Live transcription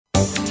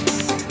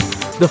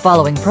The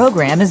following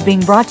program is being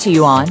brought to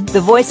you on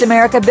the Voice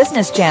America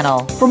Business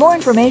Channel. For more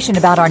information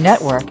about our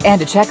network and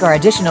to check our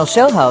additional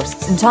show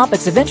hosts and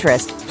topics of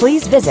interest,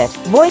 please visit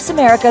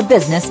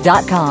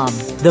voiceamericabusiness.com.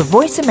 The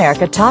Voice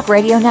America Talk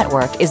Radio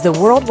Network is the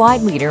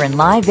worldwide leader in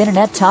live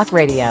Internet talk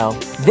radio.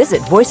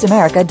 Visit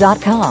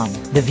voiceamerica.com.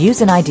 The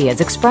views and ideas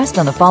expressed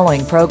on the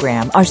following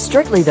program are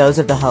strictly those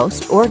of the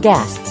host or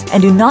guests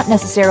and do not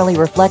necessarily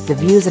reflect the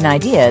views and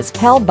ideas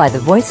held by the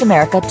Voice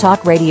America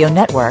Talk Radio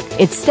Network,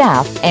 its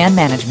staff, and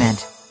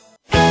management.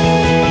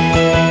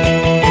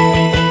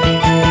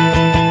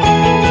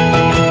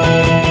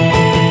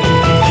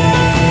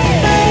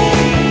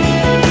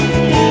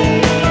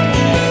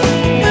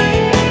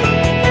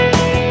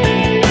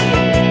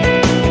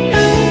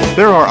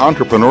 There are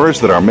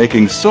entrepreneurs that are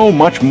making so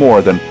much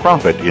more than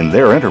profit in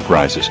their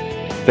enterprises.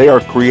 They are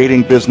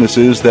creating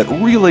businesses that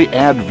really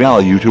add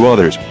value to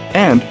others,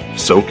 and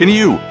so can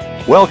you.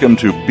 Welcome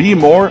to Be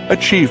More,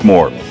 Achieve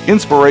More,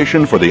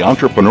 Inspiration for the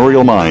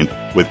Entrepreneurial Mind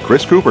with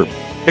Chris Cooper.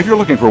 If you're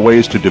looking for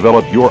ways to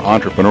develop your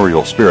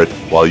entrepreneurial spirit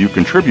while you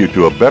contribute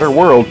to a better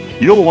world,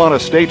 you'll want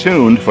to stay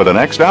tuned for the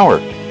next hour.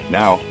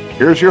 Now,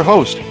 here's your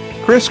host,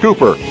 Chris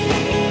Cooper.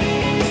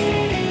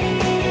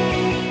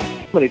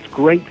 Well, it's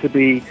great to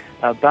be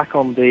back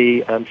on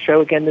the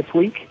show again this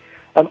week.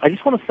 I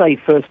just want to say,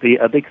 firstly,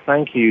 a big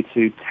thank you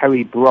to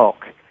Terry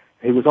Brock,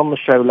 who was on the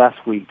show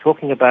last week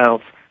talking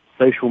about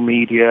social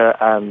media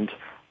and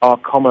our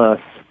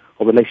commerce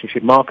or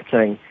relationship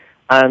marketing.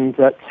 And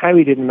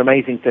Terry did an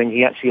amazing thing.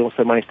 He actually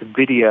also managed to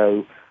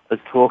video us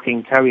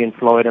talking, Terry in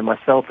Florida,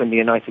 myself in the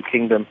United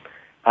Kingdom,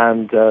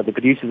 and the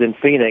producers in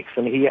Phoenix.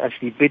 And he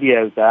actually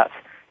videoed that.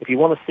 If you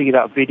want to see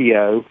that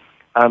video,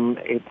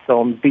 it's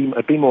on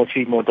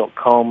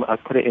bemoreachievemore.com. I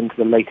put it into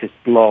the latest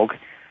blog.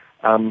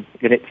 And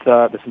there's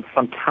some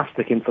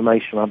fantastic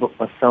information. I've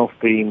myself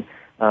been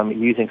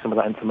using some of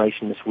that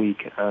information this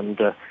week and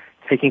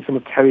taking some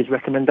of Terry's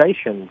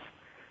recommendations.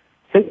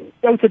 So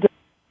go to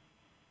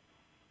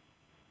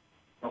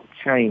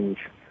change.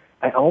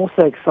 I'm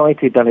also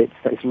excited that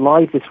it's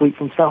live this week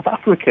from South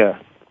Africa.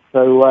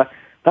 So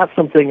that's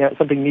something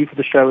new for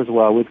the show as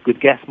well, with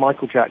guests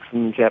Michael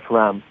Jackson and Geoff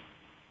Ramm.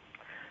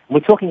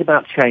 We're talking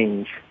about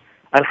change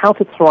and how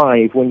to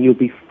thrive when you'll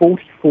be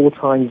 44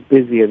 times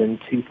busier than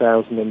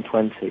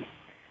 2020.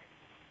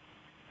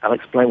 We'll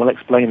explain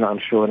that, I'm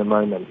sure, in a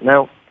moment.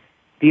 Now,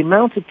 the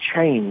amount of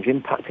change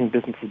impacting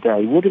business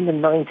today would in the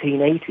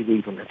 1980s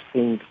even have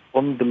seemed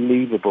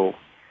unbelievable.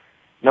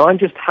 Now, I'm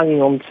just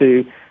hanging on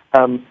to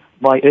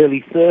my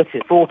early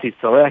 40s,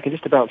 I can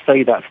just about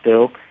say that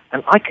still,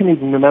 and I can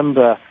even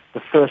remember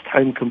the first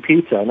home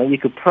computer. Now, you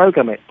could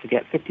program it to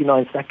get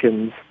 59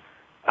 seconds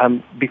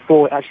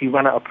before it actually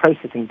ran out of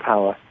processing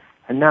power.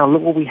 And now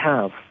look what we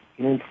have.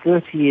 In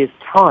 30 years'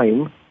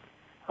 time,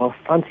 our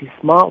fancy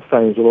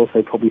smartphones will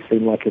also probably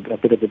seem like a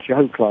bit of a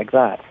joke like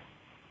that.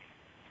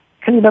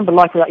 Can you remember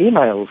life without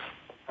emails?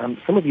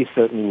 Some of you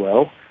certainly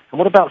will. And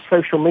what about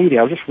social media?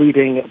 I was just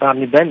reading about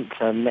an event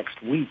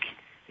next week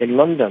in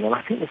London, and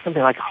I think there's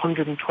something like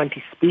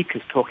 120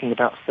 speakers talking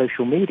about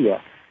social media.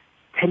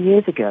 10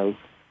 years ago,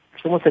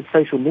 if someone said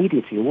social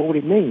media to you, what would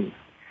it mean?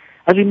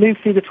 As we move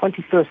through the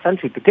 21st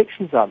century,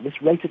 predictions are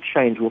this rate of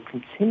change will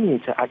continue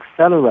to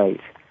accelerate,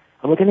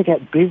 and we're going to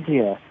get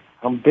busier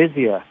and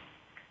busier.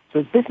 So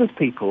as business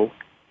people,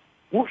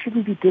 what should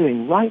we be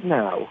doing right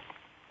now,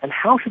 and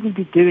how should we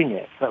be doing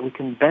it so that we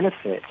can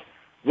benefit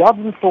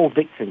rather than fall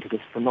victim to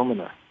this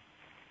phenomena?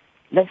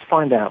 Let's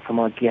find out from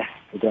our guests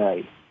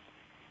today.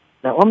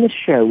 Now, on this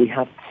show, we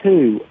have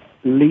two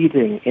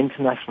leading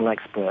international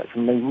experts,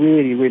 and they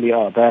really, really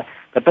are. They're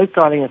both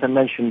dialing, as I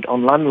mentioned,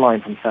 on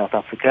landline from South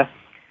Africa.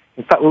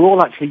 In fact, we're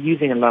all actually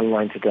using a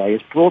landline today,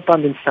 as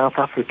broadband in South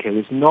Africa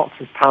is not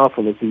as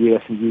powerful as the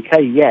US and UK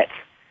yet.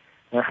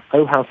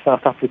 Oh, how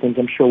South Africans,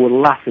 I'm sure,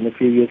 will laugh in a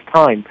few years'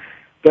 time.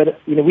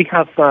 But, we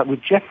have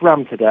with Geoff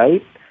Ramm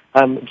today.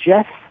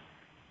 Geoff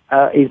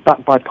is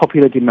backed by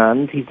popular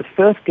demand. He's the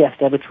first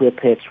guest ever to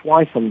appear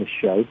twice on this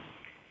show.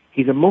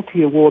 He's a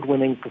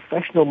multi-award-winning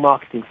professional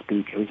marketing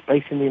speaker. He's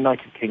based in the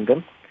United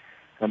Kingdom,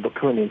 but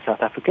currently in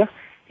South Africa.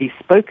 He's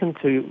spoken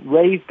to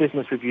rave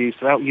business reviews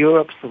throughout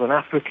Europe, Southern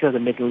Africa, the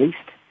Middle East.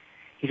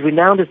 He's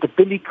renowned as the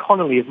Billy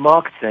Connolly of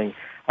marketing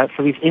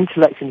for his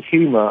intellect and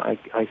humour,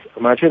 I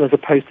imagine, as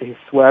opposed to his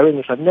swearing,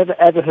 which I've never,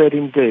 ever heard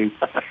him do.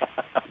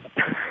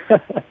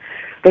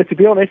 Though, to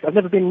be honest, I've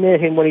never been near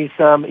him when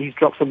he's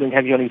dropped something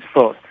heavy on his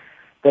foot.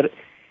 But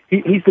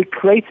he's the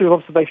creator of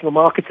observational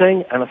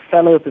marketing and a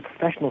fellow of the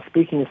Professional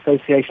Speaking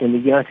Association in the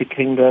United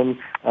Kingdom,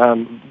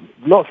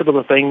 lots of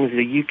other things,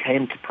 the UK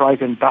Enterprise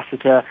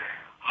Ambassador.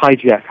 Hi,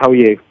 Geoff. How are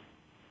you?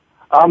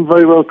 I'm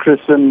very well, Chris,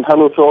 and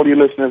hello to all your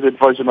listeners at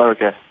Voice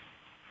America.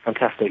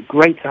 Fantastic.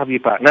 Great to have you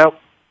back. Now,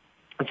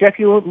 Geoff,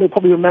 you'll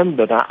probably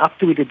remember that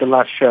after we did the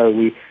last show,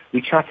 we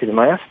chatted, and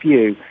I asked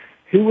you,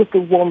 who was the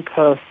one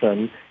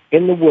person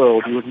in the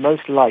world you would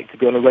most like to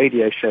be on a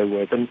radio show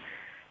with? And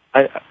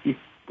I'm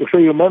sure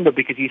you remember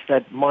because you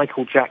said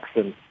Michael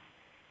Jackson.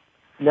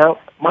 Now,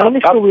 my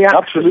initial reaction...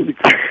 Absolutely.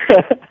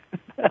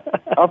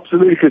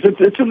 Absolutely, because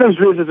it sometimes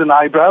raises an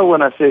eyebrow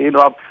when I say,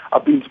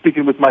 I've been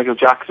speaking with Michael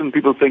Jackson.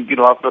 People think,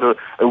 I've got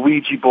a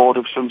Ouija board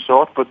of some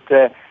sort. But,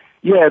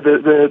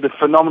 the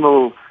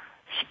phenomenal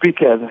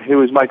speaker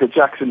who is Michael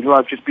Jackson, who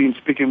I've just been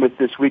speaking with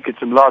this week at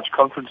some large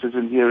conferences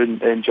here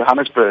in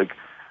Johannesburg.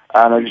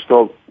 And I just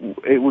thought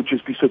it would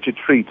just be such a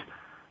treat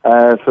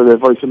for the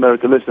Voice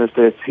America listeners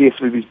to hear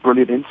some of these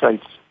brilliant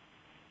insights.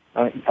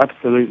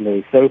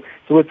 Absolutely. So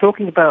we're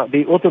talking about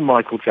the other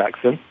Michael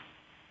Jackson.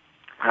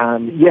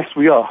 Yes,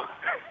 we are.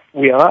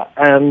 We are.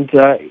 And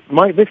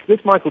this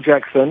Michael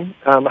Jackson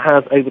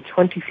has over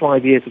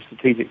 25 years of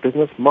strategic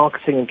business,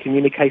 marketing and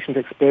communications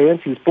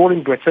experience. He was born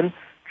in Britain,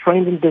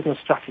 trained in business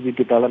strategy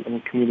development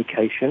and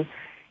communication.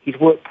 He's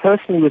worked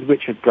personally with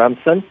Richard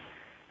Branson,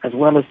 as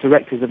well as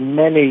directors of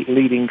many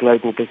leading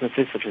global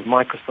businesses such as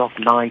Microsoft,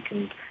 Nike,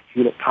 and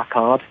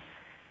Hewlett-Packard.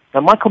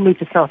 Now, Michael moved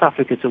to South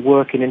Africa to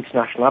work in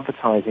international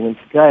advertising, and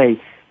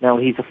today, now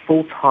he's a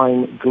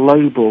full-time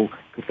global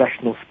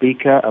professional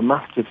speaker, a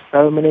master of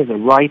ceremonies, a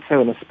writer,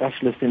 and a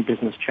specialist in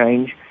business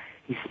change.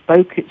 He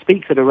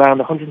speaks at around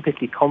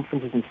 150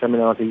 conferences and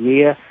seminars a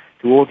year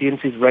to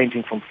audiences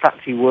ranging from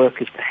factory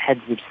workers to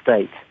heads of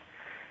state.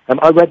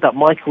 I read that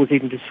Michael was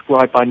even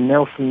described by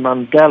Nelson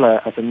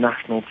Mandela as a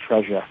national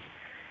treasure.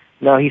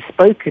 Now, he's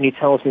spoken, he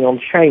tells me, on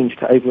change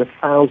to over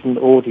 1,000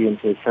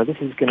 audiences, so this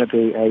is going to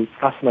be a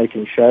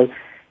fascinating show.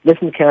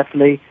 Listen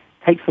carefully,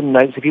 take some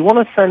notes. If you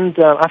want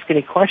to ask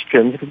any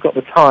questions, if you've got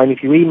the time,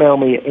 if you email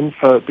me at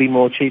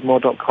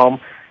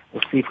info@bemoreachievemore.com,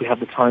 we'll see if we have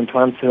the time to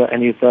answer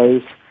any of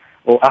those,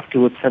 or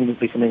afterwards send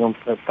me something on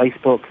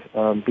Facebook,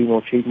 Be More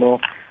Achieve More.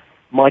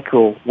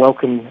 Michael,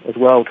 welcome as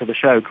well to the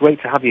show.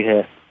 Great to have you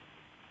here.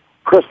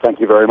 Chris, thank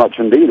you very much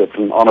indeed. It's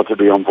an honor to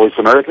be on Voice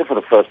America for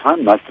the first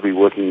time. Nice to be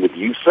working with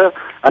you, sir.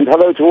 And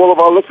hello to all of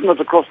our listeners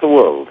across the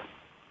world.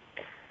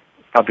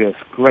 Fabulous.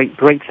 Great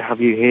to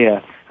have you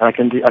here. And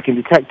I can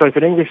detect both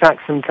an English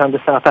accent and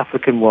a South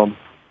African one.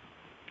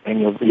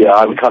 Yeah,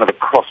 I'm kind of a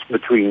cross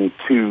between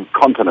two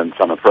continents,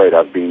 I'm afraid.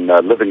 I've been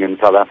living in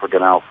South Africa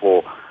now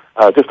for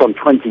just on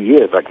 20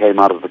 years. I came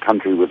out of the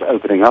country, was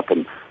opening up,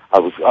 and I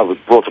was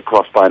brought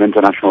across by an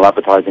international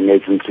advertising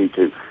agency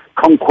to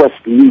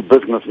conquest new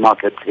business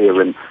markets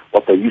here in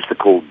what they used to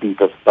call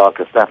deepest,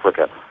 darkest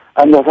Africa.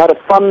 And I've had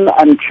a fun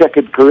and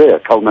checkered career,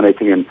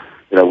 culminating in,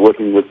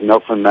 working with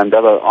Nelson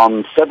Mandela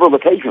on several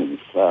occasions.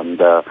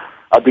 And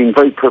I've been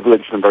very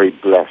privileged and very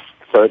blessed.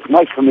 So it's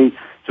nice for me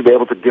to be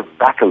able to give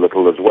back a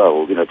little as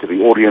well, to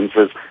the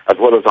audiences as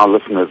well as our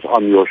listeners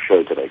on your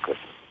show today, Chris.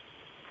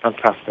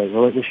 Fantastic.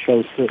 Well, this show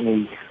is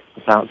certainly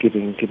about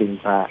giving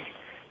back.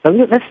 So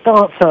let's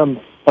start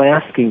by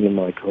asking you,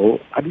 Michael,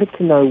 I'd love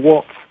to know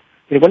what,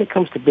 when it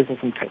comes to business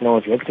and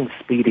technology, everything's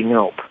speeding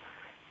up.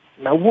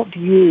 Now, what do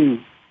you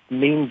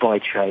mean by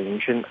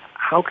change, and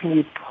how can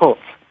you put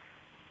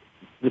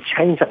the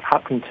change that's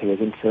happened to us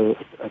into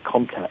a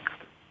context?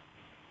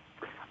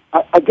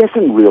 I guess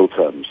in real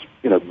terms,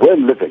 we're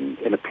living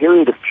in a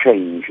period of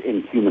change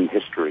in human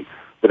history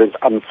that is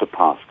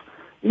unsurpassed.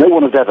 No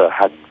one has ever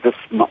had this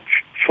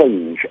much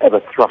change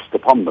ever thrust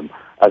upon them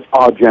as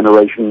our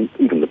generation,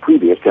 even the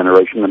previous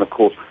generation, and of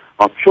course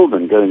our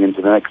children going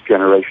into the next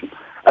generation.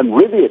 And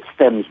really it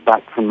stems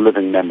back from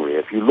living memory.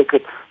 If you look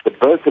at the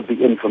birth of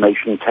the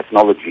information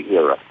technology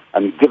era,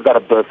 and give that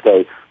a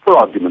birthday, for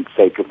argument's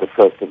sake, of the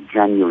 1st of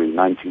January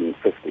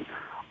 1950,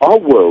 our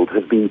world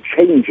has been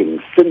changing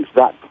since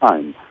that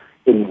time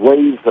in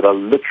ways that are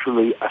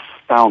literally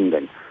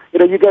astounding.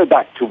 You go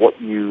back to what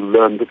you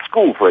learned at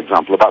school, for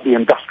example, about the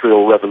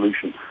Industrial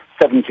Revolution,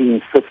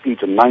 1750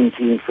 to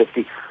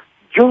 1950.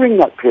 During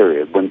that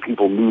period, when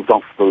people moved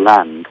off the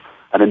land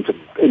and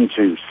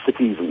into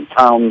cities and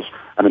towns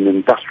and an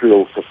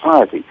industrial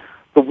society,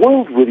 the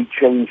world really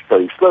changed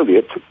very slowly.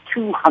 It took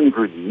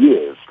 200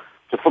 years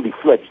to fully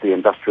fledge the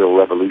Industrial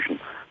Revolution.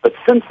 But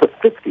since the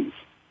 50s,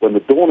 when the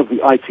dawn of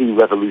the IT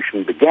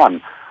revolution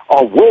began,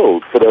 our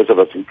world, for those of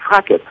us who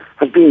track it,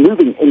 has been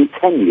moving in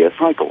 10-year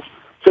cycles.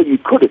 So you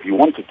could, if you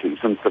wanted to,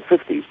 since the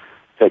 50s,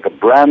 take a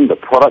brand, a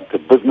product, a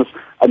business,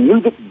 and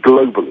move it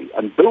globally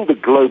and build a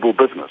global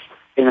business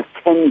in a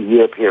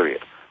 10-year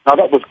period. Now,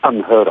 that was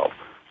unheard of.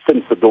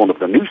 Since the dawn of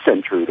the new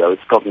century, though,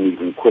 it's gotten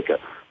even quicker.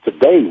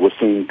 Today, we're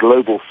seeing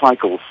global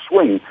cycles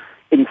swing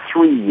in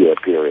 3-year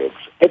periods.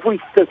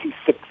 Every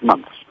 36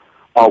 months,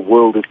 our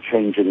world is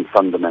changing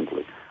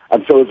fundamentally.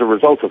 And so as a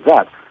result of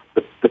that,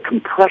 the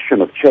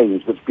compression of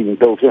change that's been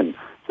built in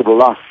to the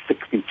last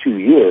 62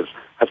 years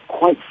has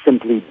quite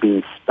simply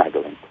been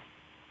staggering.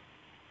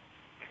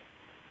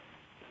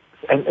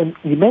 And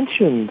you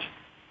mentioned,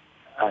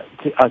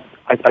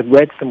 I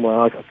read somewhere,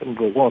 I can't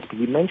remember what it was, but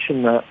you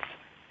mentioned that,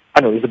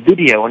 there's a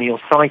video on your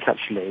site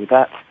actually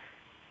that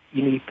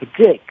you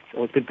predict,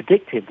 or it's been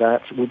predicted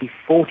that we'll be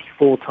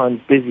 44 times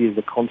busier as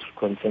a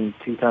consequence in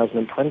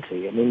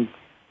 2020.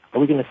 Are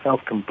we going to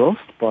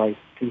self-combust by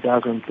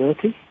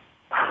 2030?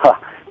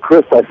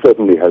 Chris, I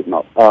certainly hope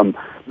not.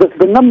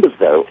 The numbers,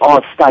 though,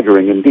 are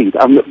staggering indeed.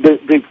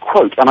 The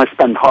quote, and I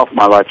spend half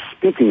my life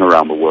speaking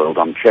around the world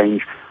on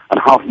change and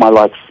half my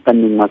life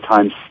spending my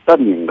time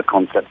studying the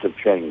concept of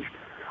change.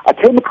 I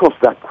came across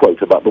that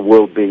quote about the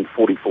world being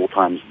 44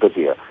 times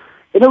busier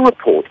in a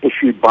report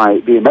issued by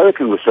the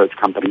American research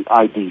company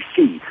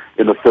IDC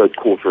in the third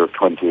quarter of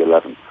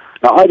 2011.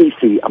 Now,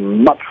 IDC, a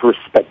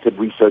much-respected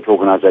research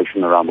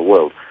organization around the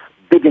world,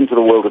 big into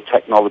the world of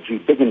technology,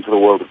 big into the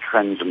world of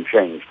trends and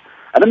change.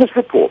 And in this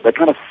report, they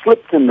kind of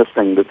slipped in this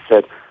thing that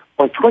said,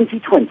 by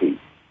 2020,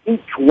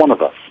 each one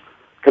of us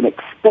can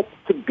expect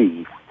to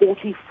be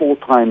 44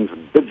 times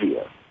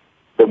busier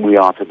than we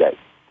are today.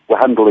 We're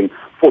handling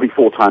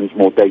 44 times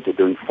more data,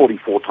 doing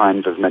 44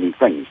 times as many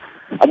things.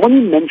 And when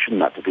you mention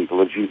that to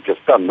people, as you've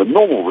just done, the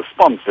normal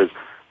response is,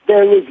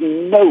 there is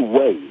no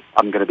way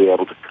I'm going to be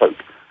able to cope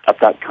at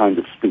that kind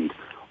of speed.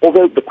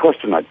 Although the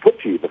question I'd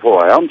put to you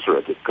before I answer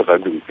it, because I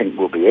really think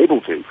we'll be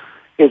able to,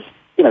 is,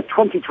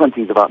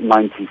 2020 is about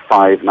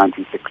 95,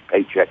 96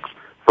 paychecks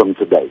from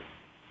today.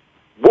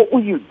 What were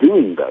you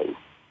doing, though,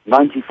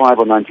 95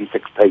 or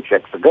 96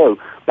 paychecks ago,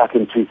 back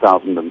in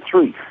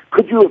 2003?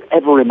 Could you have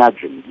ever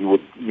imagined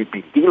you'd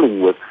be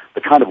dealing with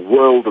the kind of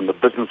world and the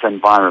business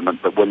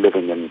environment that we're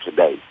living in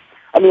today?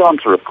 And the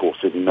answer, of course,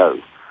 is no.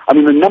 I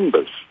mean, the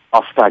numbers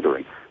are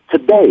staggering.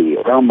 Today,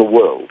 around the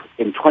world,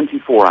 in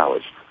 24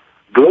 hours,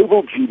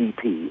 global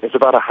GDP is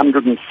about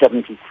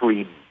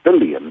 $173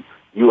 billion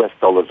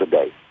a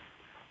day.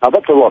 Now,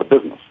 that's a lot of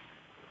business.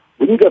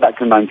 When you go back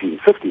to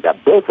 1950,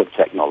 that birth of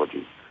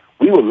technology,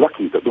 we were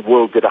lucky that the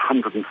world did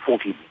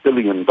 $140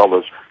 billion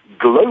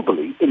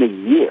globally in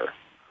a year.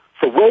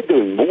 So we're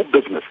doing more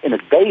business in a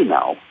day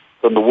now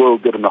than the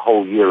world did in the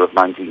whole year of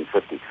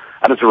 1950.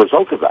 And as a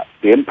result of that,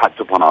 the impact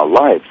upon our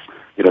lives,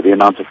 the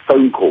amount of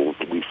phone calls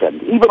that we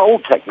send, even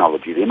old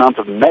technology, the amount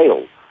of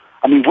mail.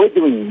 I mean, we're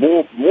doing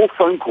more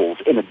phone calls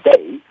in a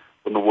day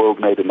than the world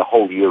made in the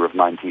whole year of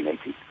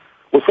 1980.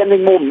 We're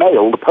sending more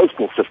mail, the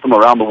postal system,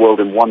 around the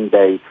world in one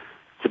day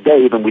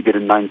today than we did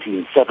in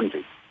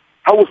 1970.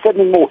 How we're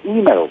sending more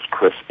emails,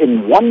 Chris,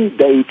 in one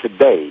day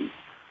today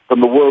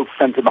than the world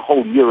sent in the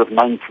whole year of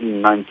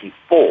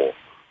 1994.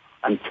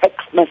 And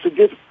text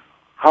messages?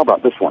 How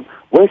about this one?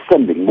 We're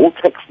sending more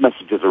text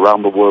messages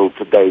around the world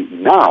today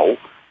now,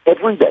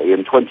 every day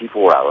in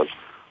 24 hours,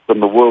 than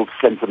the world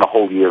sent in the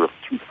whole year of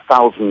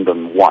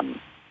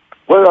 2001.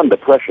 We're under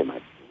pressure,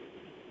 mate.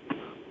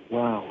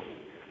 Wow.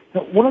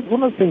 Now, one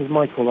of the things,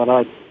 Michael, that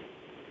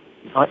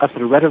I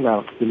sort of read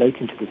about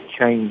relating to this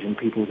change in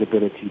people's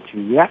ability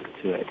to react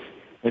to it.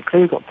 We've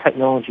clearly got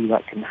technology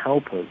that can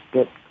help us,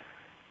 but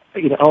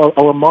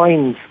our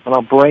minds and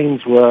our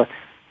brains were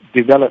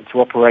developed to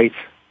operate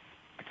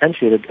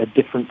potentially at a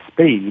different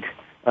speed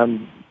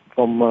from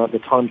the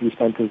times we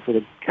spent as sort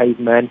of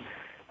cavemen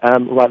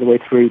right the way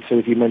through to,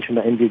 as you mentioned,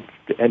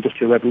 the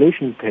Industrial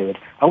Revolution period.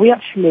 Are we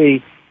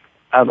actually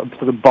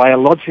sort of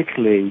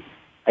biologically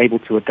able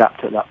to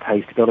adapt at that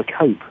pace to be able to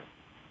cope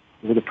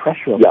with the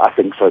pressure of it? Yeah, I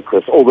think so,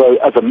 Chris. Although,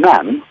 as a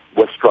man,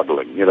 we're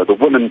struggling. The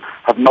women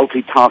have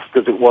multitasked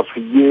as it was for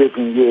years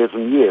and years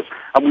and years.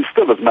 And we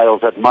still, as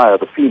males, admire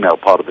the female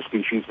part of the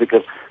species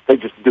because they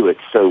just do it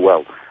so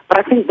well. But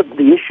I think that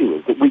the issue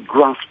is that we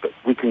grasp it.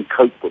 We can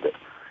cope with it.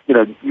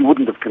 You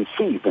wouldn't have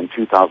conceived in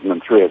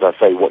 2003, as I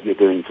say, what you're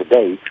doing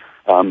today,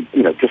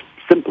 just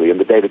simply in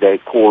the day-to-day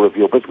core of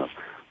your business.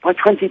 By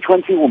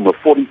 2020, when we're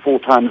 44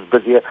 times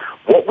busier,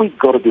 what we've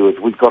got to do is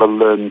we've got to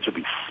learn to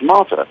be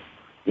smarter,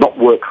 not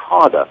work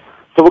harder.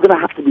 So we're going to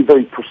have to be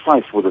very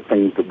precise with the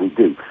things that we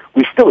do.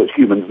 We still, as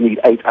humans, need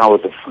 8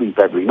 hours of sleep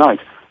every night.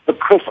 But,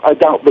 Chris, I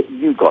doubt that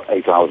you got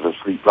 8 hours of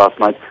sleep last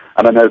night,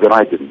 and I know that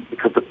I didn't,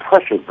 because the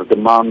pressures, the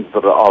demands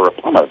that are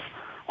upon us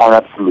are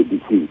absolutely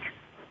huge.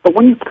 But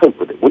when you cope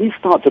with it, when you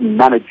start to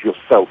manage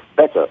yourself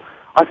better,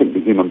 I think the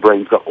human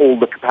brain's got all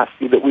the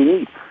capacity that we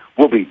need.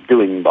 We'll be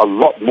doing a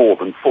lot more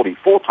than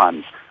 44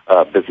 times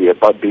busier,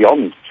 but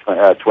beyond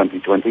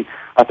 2020,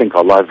 I think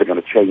our lives are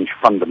going to change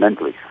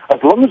fundamentally. As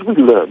long as we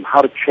learn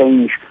how to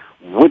change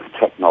with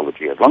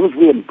technology, as long as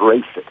we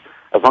embrace it,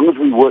 as long as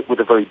we work with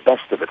the very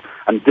best of it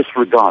and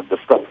disregard the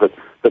stuff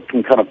that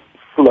can kind of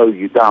slow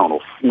you down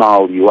or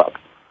snarl you up.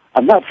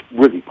 And that's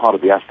really part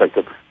of the aspect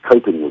of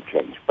coping with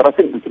change. But I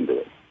think we can do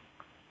it.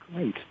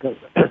 Great.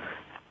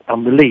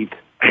 I'm relieved.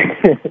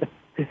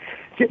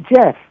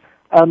 Geoff,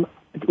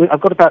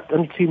 I've got about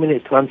only 2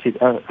 minutes to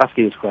ask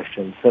you this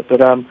question. But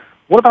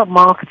what about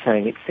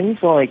marketing? It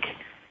seems like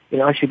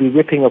I should be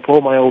ripping up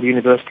all my old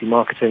university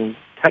marketing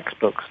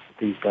textbooks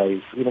these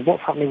days.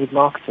 What's happening with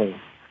marketing?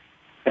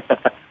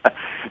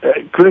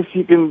 Chris,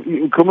 you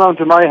can come round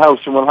to my house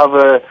and we'll have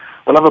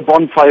a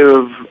bonfire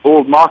of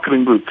old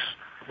marketing books.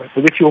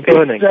 So which you're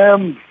burning?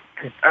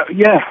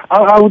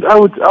 I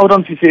would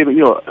honestly say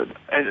that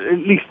at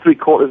least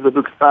 3/4 of the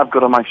books that I've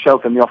got on my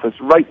shelf in the office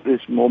right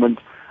this moment,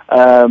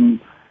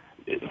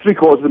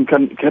 3/4 of them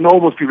can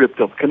almost be ripped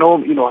up.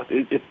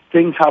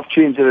 Things have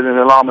changed at an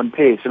alarming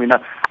pace. I mean,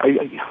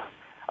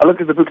 I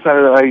look at the books that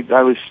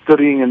I was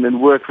studying and then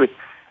worked with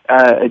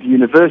at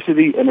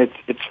university, and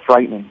it's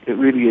frightening. It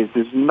really is.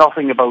 There's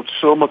nothing about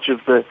so much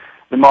of the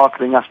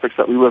marketing aspects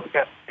that we work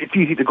with. It's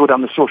easy to go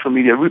down the social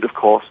media route, of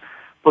course,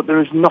 but there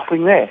is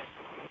nothing there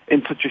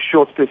in such a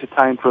short space of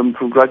time from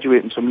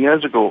graduating some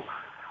years ago.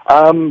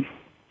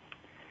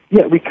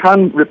 yeah, we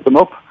can rip them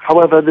up.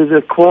 However, there's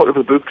a quarter of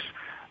the books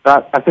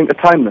that I think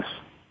are timeless.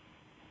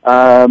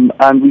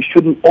 And we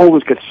shouldn't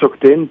always get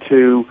sucked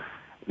into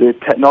the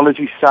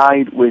technology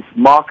side with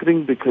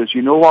marketing, because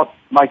you know what?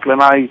 Michael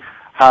and I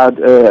had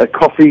a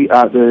coffee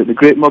at the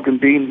Great Mug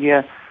and Bean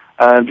here,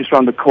 just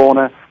around the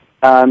corner,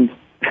 and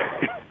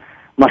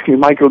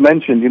Michael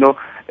mentioned,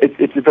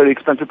 it's a very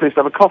expensive place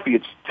to have a coffee.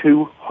 It's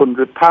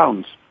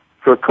 £200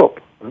 for a cup.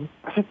 Mm-hmm.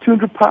 I said,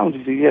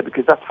 £200 is a year,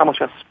 because that's how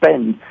much I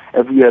spend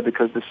every year,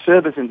 because the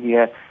service in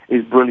here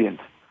is brilliant.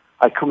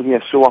 I come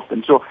here so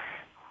often. So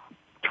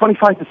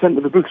 25%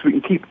 of the books we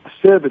can keep.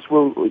 Service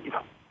will,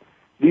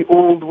 the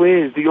old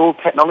ways, the old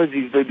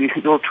technologies,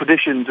 the old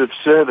traditions of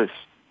service,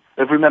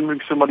 of remembering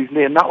somebody's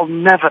name, that will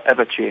never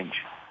ever change,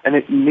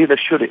 and neither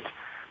should it.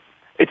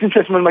 It's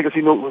interesting when Michael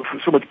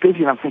says, so much busy,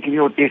 and I'm thinking,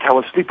 8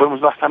 hours sleep. When was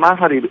the last time I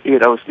had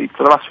 8 hours sleep?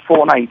 For the last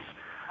 4 nights,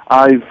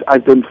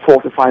 I've done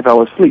 4 to 5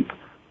 hours sleep.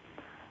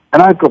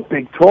 And I've got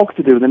big talk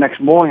to do. The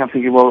next morning I'm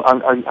thinking, well,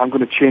 I'm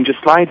going to change a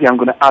slide here. I'm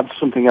going to add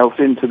something else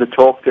into the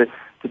talk to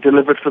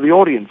deliver it for the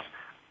audience.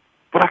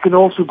 But I can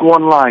also go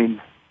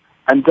online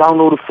and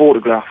download a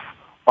photograph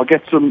or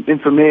get some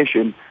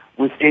information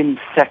within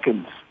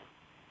seconds.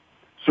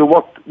 So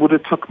what would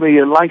have took me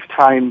a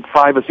lifetime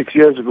 5 or 6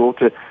 years ago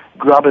to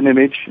grab an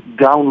image,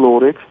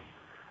 download it,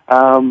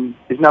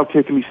 is now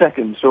taking me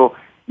seconds. So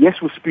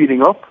yes, we're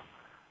speeding up,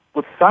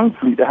 but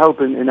thankfully to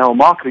help in our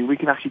marketing, we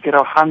can actually get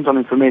our hands on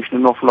information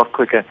an awful lot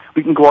quicker.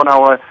 We can go on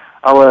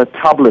our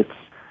tablets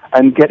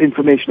and get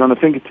information on the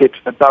fingertips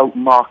about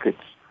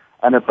markets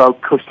and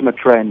about customer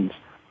trends,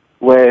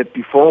 where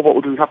before, what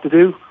would we have to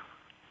do?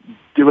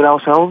 Do it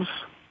ourselves?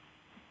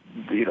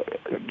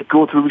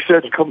 Go to a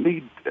research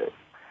company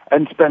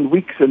and spend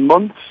weeks and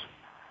months,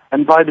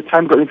 and by the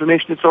time we got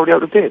information, it's already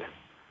out of date.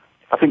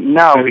 I think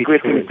now the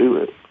great thing to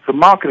do for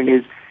marketing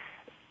is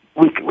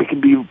we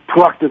can be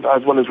proactive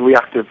as well as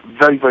reactive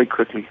very, very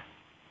quickly.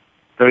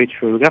 Very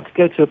true. We have to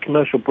go to a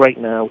commercial break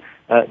now,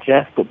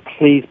 Geoff, but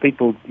please,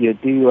 people,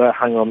 do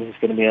hang on. This is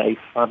going to be a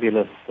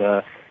fabulous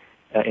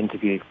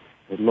interview.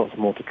 There's lots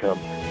more to come.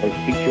 So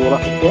speak to you all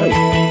after the break.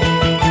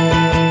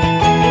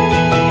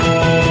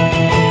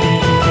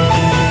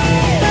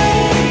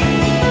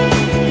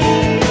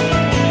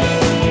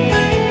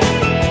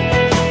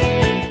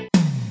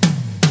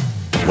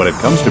 When it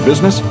comes to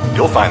business,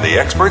 you'll find the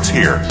experts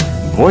here.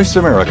 Voice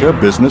America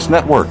Business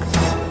Network.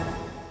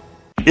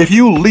 If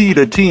you lead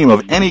a team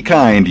of any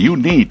kind, you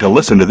need to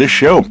listen to this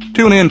show.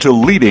 Tune in to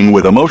Leading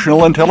with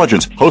Emotional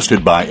Intelligence,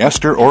 hosted by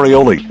Esther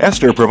Orioli.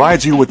 Esther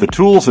provides you with the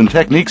tools and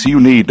techniques you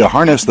need to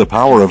harness the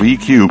power of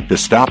EQ to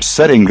stop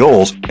setting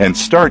goals and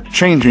start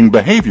changing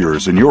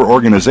behaviors in your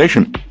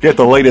organization. Get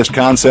the latest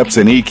concepts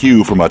in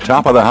EQ from a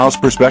top-of-the-house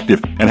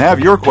perspective and have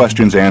your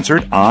questions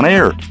answered on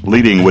air.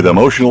 Leading with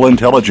Emotional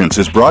Intelligence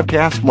is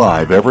broadcast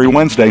live every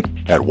Wednesday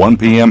at 1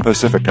 p.m.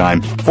 Pacific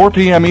Time, 4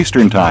 p.m.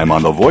 Eastern Time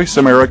on the Voice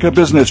America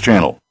Business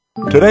Channel.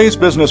 Today's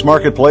business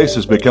marketplace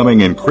is becoming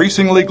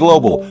increasingly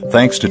global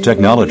thanks to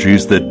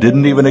technologies that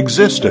didn't even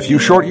exist a few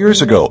short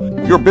years ago.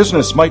 Your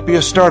business might be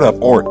a startup,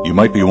 or you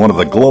might be one of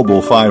the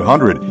Global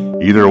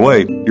 500. Either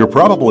way, you're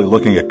probably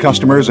looking at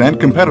customers and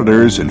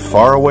competitors in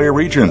faraway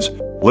regions.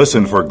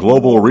 Listen for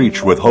Global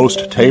Reach with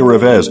host Tay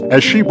Revez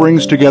as she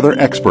brings together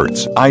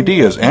experts,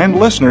 ideas,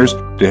 and listeners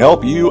to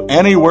help you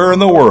anywhere in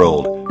the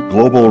world.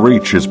 Global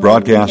Reach is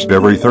broadcast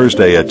every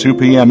Thursday at 2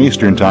 p.m.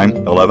 Eastern Time,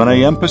 11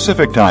 a.m.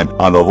 Pacific Time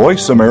on the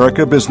Voice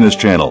America Business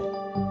Channel.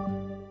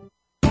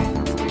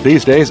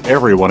 These days,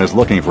 everyone is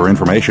looking for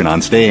information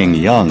on staying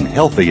young,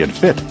 healthy, and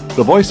fit.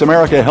 The Voice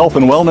America Health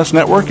and Wellness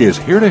Network is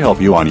here to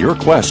help you on your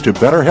quest to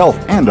better health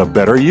and a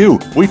better you.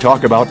 We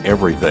talk about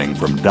everything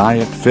from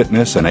diet,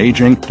 fitness, and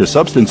aging to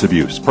substance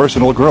abuse,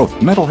 personal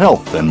growth, mental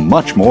health, and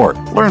much more.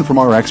 Learn from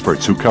our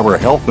experts who cover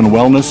health and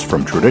wellness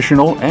from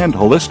traditional and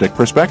holistic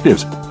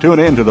perspectives. Tune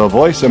in to the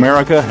Voice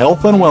America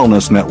Health and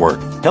Wellness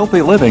Network.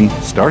 Healthy living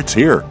starts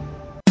here.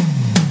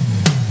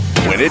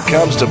 When it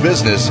comes to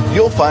business,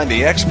 you'll find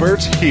the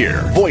experts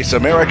here. Voice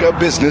America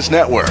Business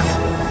Network.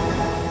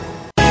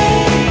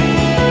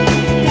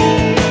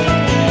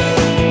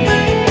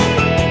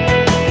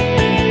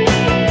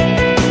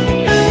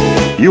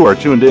 You are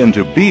tuned in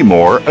to Be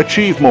More,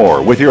 Achieve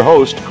More with your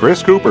host,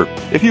 Chris Cooper.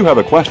 If you have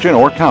a question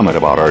or comment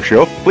about our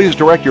show, please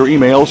direct your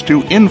emails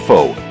to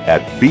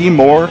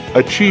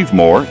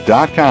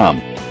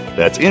info@bemoreachievemore.com.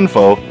 That's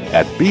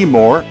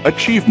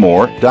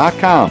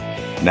info@bemoreachievemore.com.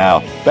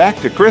 Now, back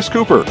to Chris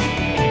Cooper.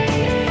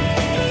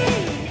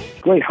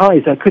 Great. Hi,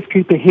 it's Chris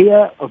Cooper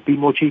here of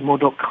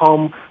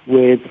bemoreachievemore.com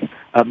with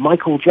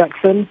Michael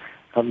Jackson,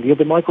 the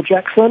other Michael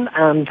Jackson,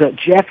 and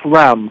Geoff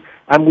Ramm.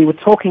 And we were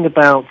talking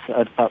about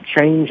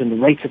change and the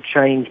rate of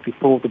change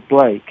before the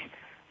break.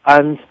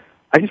 And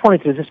I just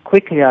wanted to just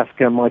quickly ask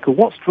Michael,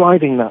 what's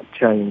driving that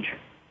change?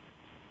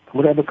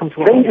 Would it ever come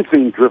to Change is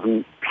being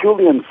driven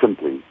purely and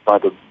simply by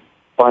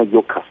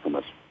your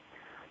customers.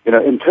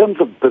 In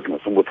terms of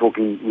business, and we're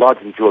talking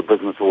largely to a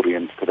business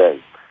audience today,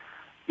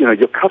 your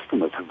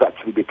customers have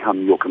actually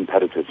become your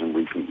competitors in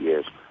recent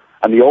years.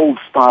 And the old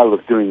style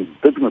of doing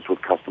business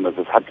with customers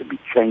has had to be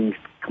changed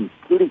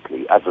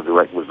completely as a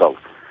direct result.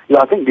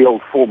 I think the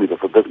old formula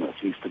for business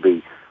used to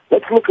be,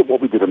 let's look at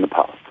what we did in the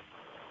past.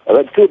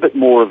 Let's do a bit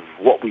more of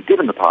what we did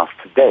in the past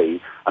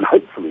today, and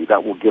hopefully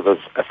that will give us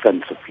a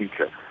sense of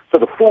future. So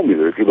the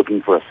formula, if you're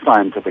looking for a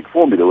scientific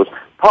formula, was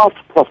past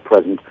plus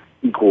present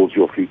equals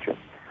your future.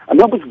 And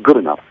that was good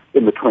enough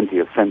in the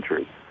 20th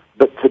century.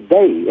 But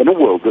today, in a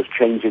world that's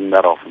changing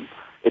that often,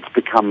 it's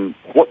become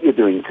what you're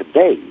doing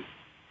today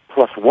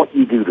plus what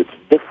you do that's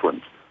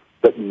different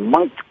that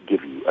might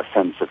give you a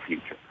sense of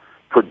future.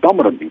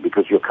 Predominantly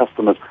because your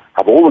customers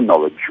have all the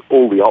knowledge,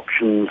 all the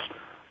options.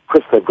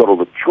 Chris, they've got all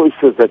the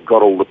choices, they've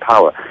got all the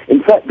power.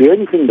 In fact, the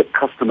only thing that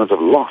customers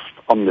have lost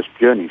on this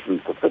journey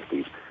since the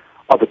 50s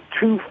are the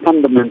two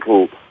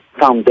fundamental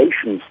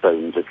foundation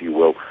stones, if you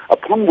will,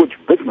 upon which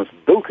business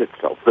built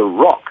itself, the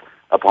rock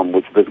upon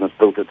which business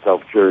built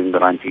itself during the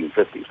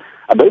 1950s.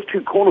 And those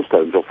two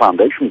cornerstones or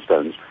foundation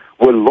stones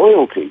were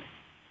loyalty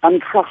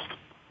and trust.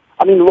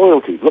 I mean,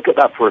 loyalty, look at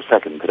that for a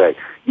second today.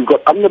 You've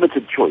got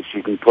unlimited choice.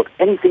 You can put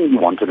anything you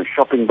want in a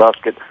shopping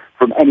basket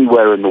from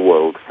anywhere in the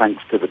world,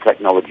 thanks to the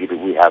technology that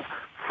we have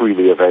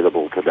freely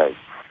available today.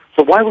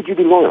 So why would you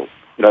be loyal?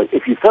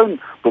 If you phone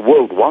the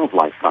World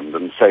Wildlife Fund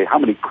and say how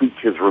many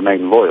creatures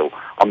remain loyal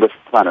on this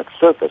planet's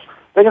surface,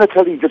 they're going to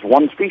tell you just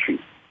one species.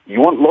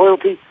 You want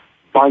loyalty?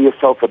 Buy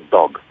yourself a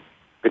dog,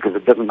 because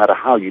it doesn't matter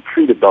how you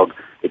treat a dog,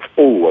 it's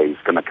always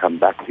going to come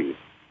back to you.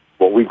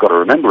 What we've got to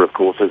remember, of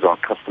course, is our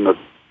customers,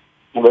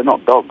 well, they're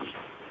not dogs,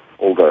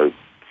 although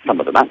some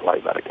of them act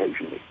like that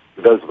occasionally.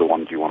 Those are the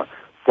ones you want to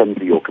send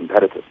to your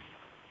competitors.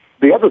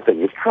 The other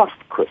thing is trust,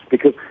 Chris,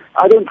 because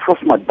I don't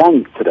trust my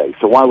bank today,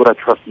 so why would I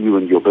trust you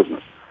and your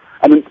business?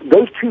 And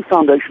those two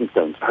foundation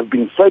stones have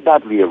been so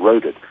badly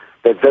eroded,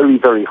 they're very,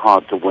 very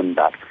hard to win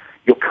back.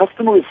 Your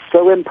customer is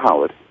so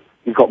empowered,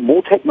 he's got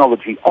more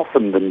technology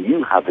often than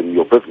you have in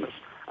your business,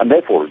 and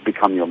therefore has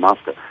become your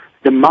master,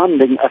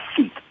 demanding a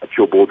seat at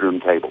your boardroom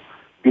table,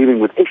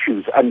 dealing with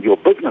issues and your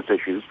business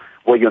issues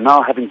where you're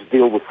now having to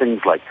deal with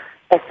things like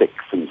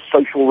ethics and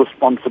social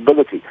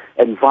responsibility,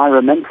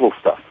 environmental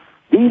stuff.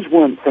 These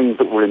weren't things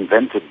that were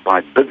invented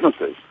by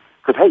businesses,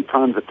 because, hey,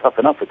 times are tough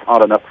enough, it's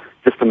hard enough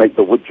just to make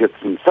the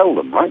widgets and sell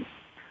them, right?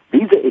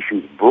 These are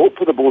issues brought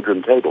to the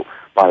boardroom table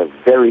by a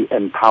very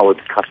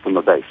empowered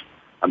customer base.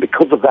 And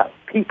because of that,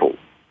 people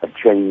have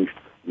changed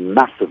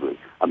massively,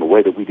 and the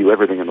way that we do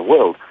everything in the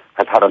world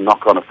has had a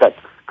knock-on effect,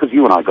 because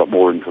you and I got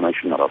more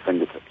information at our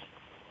fingertips.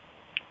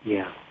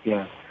 Yeah.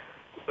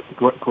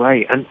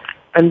 Great.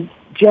 And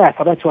Geoff,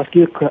 I'd like to ask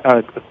you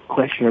a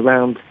question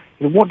around,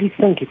 what do you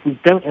think if we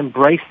don't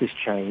embrace this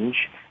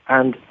change?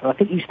 And I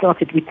think we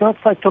started to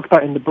talk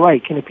about in the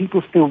break,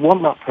 people still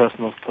want that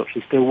personal touch.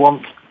 They still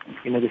want,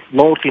 this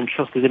loyalty and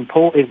trust is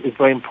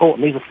very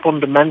important. These are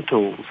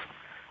fundamentals.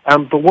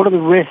 But what are the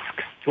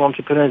risks to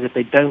entrepreneurs if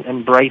they don't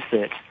embrace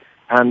it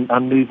and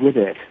move with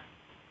it,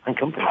 and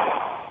companies?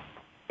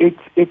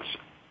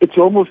 It's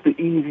almost the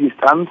easiest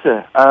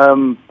answer.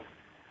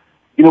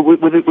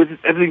 With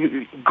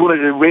everything going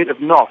at a rate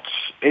of knots,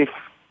 if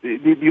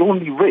the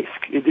only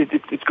risk,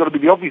 it's got to be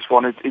the obvious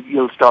one.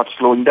 You'll start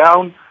slowing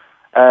down.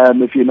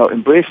 If you're not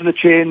embracing the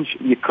change,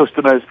 your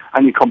customers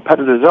and your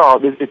competitors are.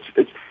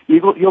 You're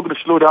going to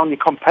slow down your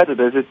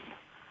competitors. They're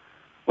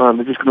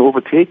just going to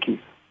overtake you,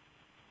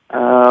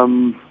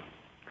 and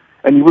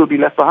you will be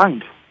left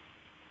behind.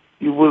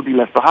 You will be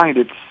left behind.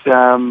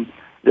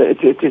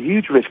 It's a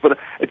huge risk, but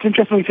it's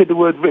interesting when you say the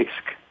word risk.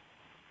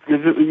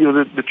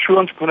 The true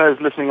entrepreneurs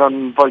listening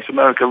on Voice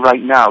America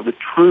right now, the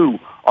true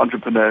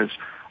entrepreneurs,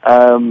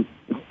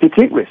 they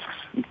take risks.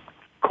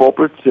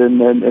 Corporates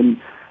and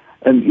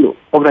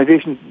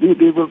organizations,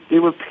 they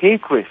will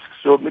take risks.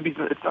 So maybe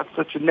it's not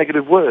such a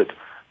negative word,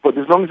 but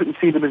as long as they can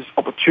see them as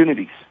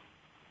opportunities,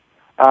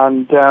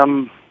 and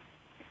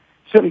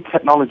certainly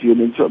technology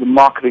and sort of the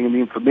marketing and the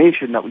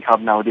information that we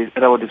have nowadays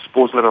at our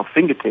disposal, at our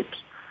fingertips.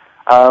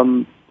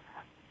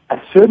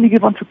 I certainly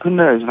give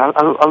entrepreneurs, and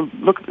I'll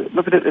look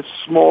at it as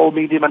small,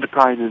 medium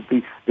enterprises,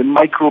 the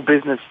micro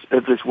business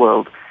of this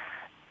world.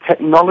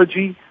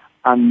 Technology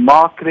and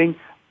marketing,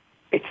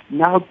 it's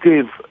now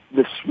give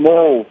the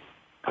small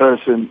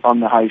person on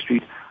the high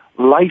street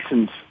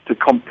license to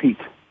compete.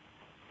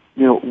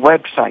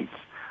 Websites,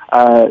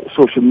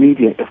 social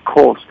media, of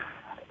course,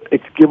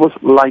 it's give us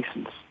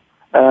license.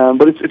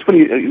 But it's funny,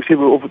 you see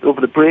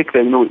over the break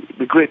there,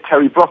 the great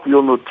Terry Brock, we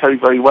all know Terry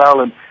very well,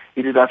 and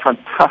he did that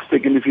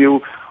fantastic interview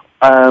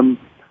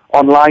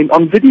online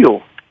on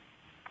video.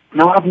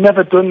 Now, I've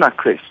never done that,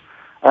 Chris.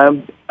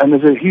 And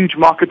there's a huge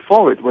market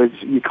for it, where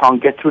you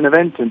can't get to an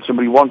event and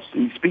somebody wants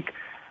to speak.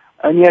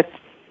 And yet,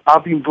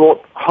 I've been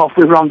brought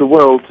halfway around the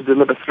world to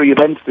deliver 3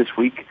 events this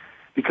week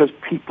because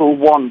people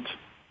want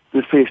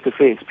the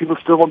face-to-face. People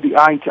still want the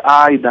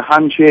eye-to-eye, the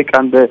handshake,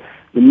 and the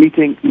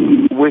meeting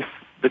with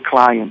the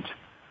client.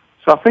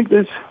 So I think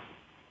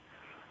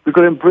we've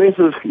got to embrace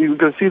those, we've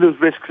got to see those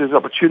risks as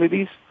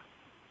opportunities.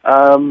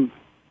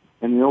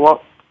 And you know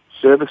what?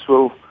 Service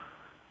will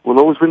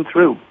always win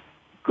through.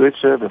 Great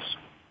service.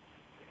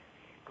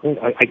 Great.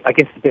 I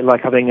guess it's a bit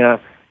like having a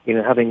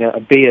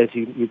beer.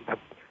 You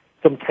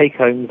some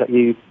take-homes that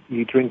you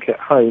drink at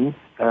home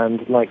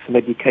and like some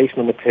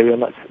educational material,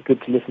 and that's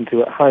good to listen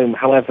to at home.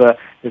 However,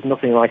 there's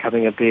nothing like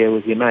having a beer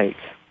with your mates.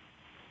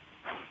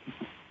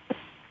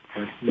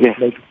 Yes.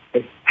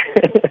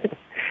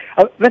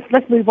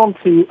 Let's move on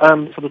to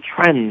sort of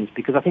trends,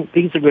 because I think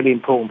these are really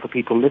important for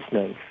people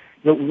listening.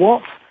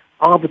 What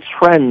are the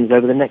trends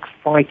over the next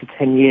 5 to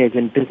 10 years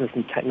in business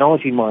and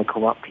technology,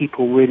 Michael, that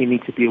people really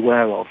need to be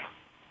aware of?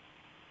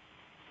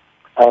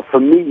 For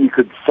me, you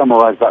could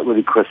summarize that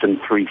really, Chris, in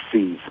 3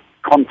 C's: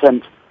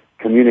 content,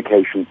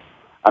 communication,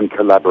 and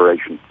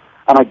collaboration.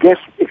 And I guess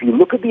if you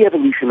look at the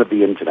evolution of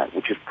the Internet,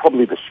 which is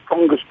probably the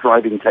strongest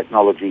driving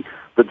technology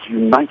that's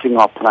uniting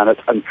our planet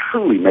and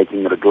truly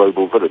making it a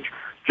global village,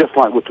 just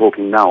like we're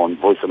talking now on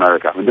Voice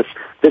America. I mean,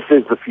 this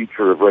is the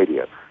future of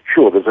radio.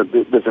 Sure,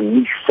 there's a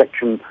niche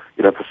section,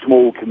 for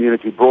small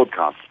community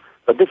broadcasts,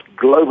 but this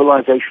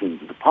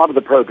globalization, the part of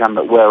the program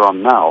that we're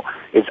on now,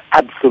 is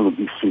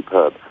absolutely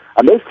superb.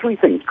 And those 3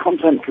 things,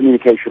 content,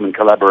 communication, and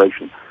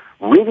collaboration,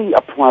 really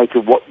apply to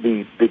what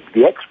the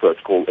experts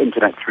call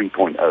Internet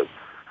 3.0.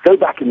 Go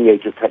back in the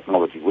age of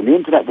technology. When the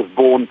Internet was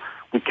born,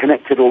 we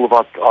connected all of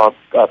our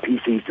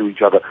PCs to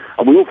each other,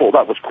 and we all thought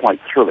that was quite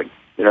thrilling.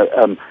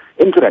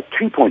 Internet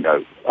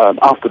 2.0,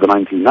 after the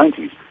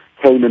 1990s,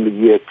 came in the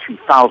year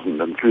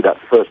 2000 and through that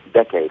first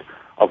decade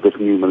of this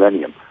new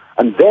millennium.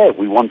 And there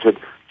we wanted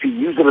to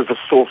use it as a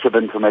source of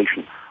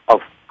information,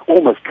 of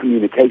almost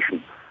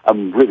communication.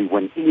 Really,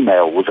 when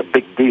email was a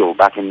big deal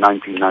back in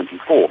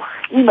 1994.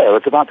 Email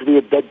is about to be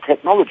a dead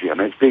technology. I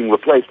mean, it's being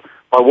replaced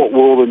by what we're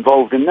all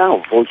involved in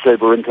now, voice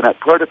over Internet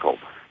protocol.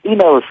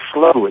 Email is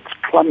slow, it's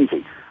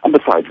clumsy. And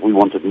besides, we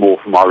wanted more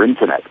from our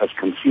Internet as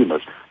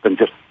consumers than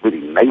just really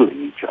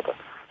mailing each other.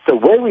 So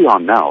where we are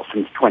now,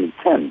 since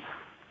 2010,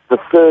 the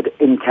third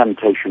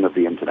incantation of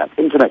the Internet,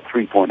 Internet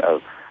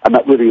 3.0, and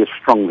that really is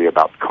strongly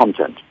about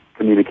content,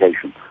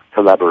 communication,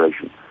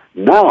 collaboration.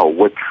 Now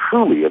we're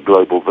truly a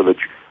global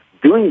village,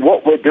 doing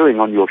what we're doing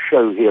on your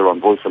show here on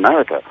Voice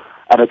America,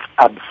 and it's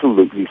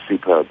absolutely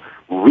superb.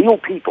 Real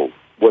people,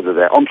 whether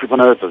they're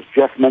entrepreneurs, as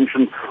Geoff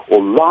mentioned,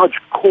 or large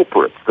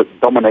corporates that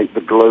dominate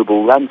the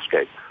global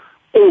landscape,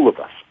 all of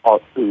us are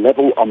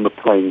level on the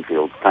playing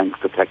field thanks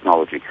to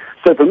technology.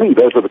 So for me,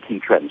 those are the key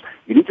trends.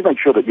 You need to make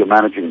sure that you're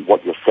managing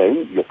what you're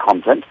saying, your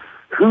content,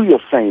 who you're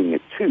saying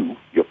it to,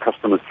 your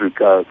customers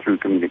through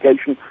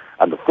communication,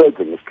 and the third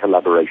thing is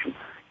collaboration.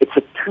 It's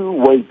a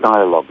two-way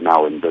dialogue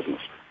now in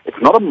business. It's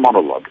not a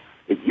monologue.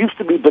 It used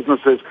to be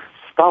businesses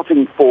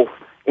starting forth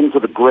into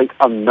the great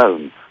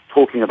unknown,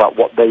 talking about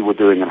what they were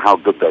doing and how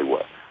good they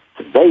were.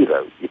 Today,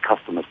 though, your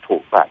customers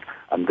talk back,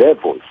 and their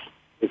voice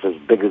is as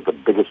big as the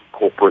biggest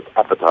corporate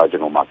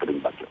advertising or marketing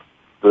budget.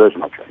 So those are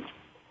my trends.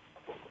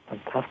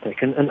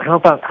 Fantastic. And how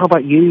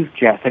about you,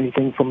 Geoff?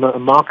 Anything from a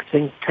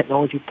marketing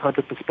technology type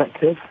of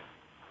perspective?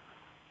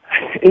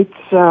 It's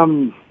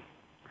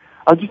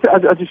I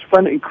just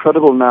find it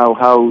incredible now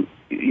how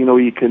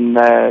you can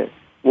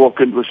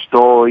walk into a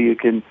store, you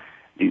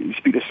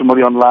speak to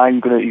somebody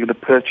online, you're gonna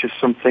purchase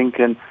something,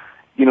 and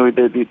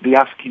they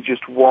ask you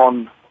just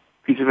one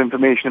piece of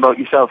information about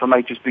yourself. It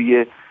might just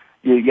be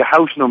your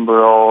house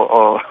number,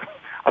 or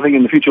I think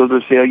in the future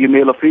they'll say, are you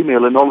male or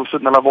female, and all of a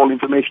sudden they'll have all the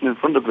information in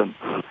front of them.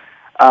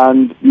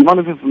 And the amount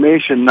of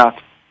information that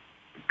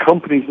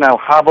companies now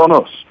have on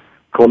us,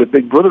 call it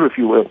Big Brother if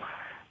you will,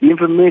 the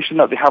information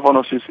that they have on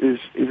us is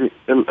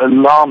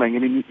alarming. I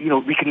mean,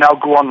 we can now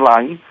go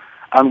online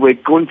and we're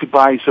going to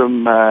buy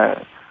some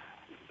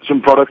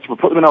products, we'll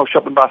put them in our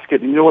shopping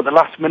basket, and at the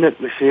last minute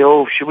they say,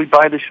 oh, should we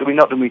buy this, should we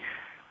not? And we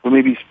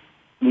maybe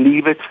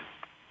leave it,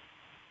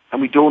 and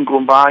we don't go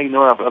and buy.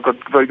 I've got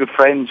very good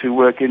friends who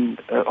work in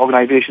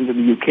organisations in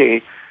the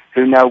UK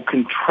who now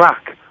can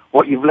track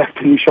what you've left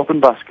in your shopping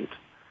basket.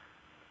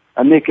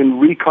 And they can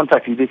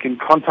recontact you. They can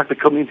contact the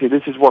company and say,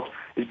 this is what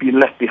is being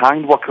left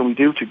behind. What can we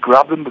do to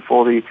grab them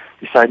before they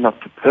decide not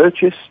to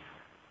purchase?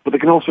 But they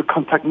can also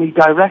contact me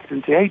direct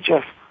and say, hey,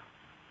 Geoff,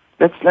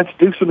 let's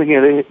do something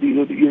here.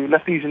 You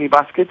left these in your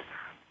basket.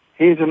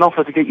 Here's an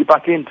offer to get you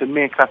back in to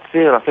make that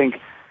sale. I think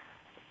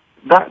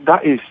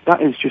that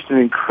is just an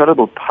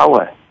incredible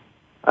power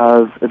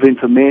of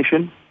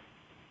information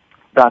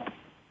that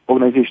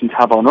organizations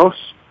have on us,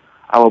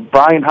 our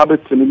buying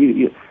habits. I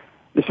mean,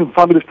 there's some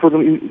fabulous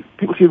programs.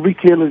 People say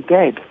retail is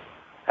dead,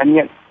 and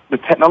yet the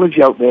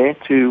technology out there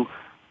to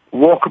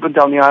walk up and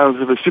down the aisles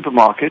of a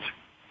supermarket,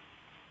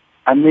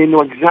 and they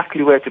know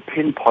exactly where to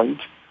pinpoint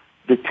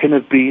the tin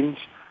of beans,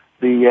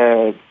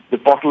 the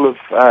bottle of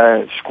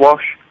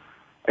squash.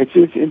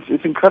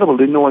 It's incredible.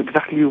 They know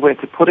exactly where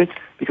to put it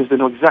because they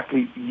know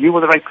exactly you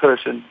are the right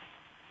person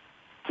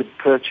to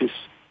purchase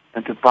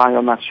and to buy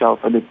on that shelf.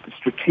 And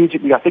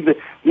strategically, I think that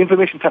the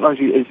information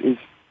technology is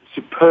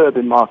superb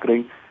in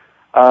marketing.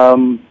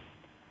 And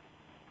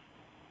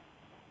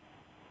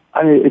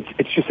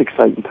it's just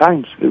exciting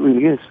times. It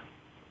really is.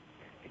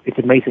 It's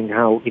amazing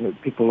how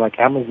people like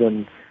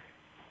Amazon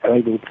are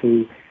able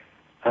to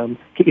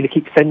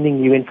keep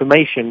sending you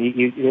information.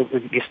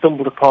 You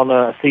stumbled upon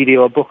a CD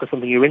or a book or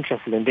something you're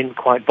interested in, didn't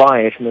quite buy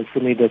it, and then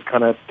suddenly there's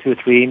kind of 2 or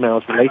 3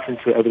 emails relating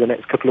to it over the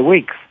next couple of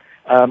weeks.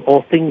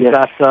 or things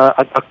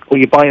or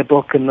you buy a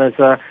book and there's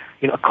a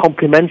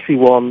complimentary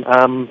one.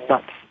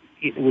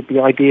 It would be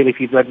ideal if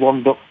you'd read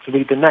one book to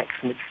read the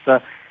next, and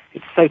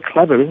it's so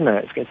clever, isn't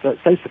it? It's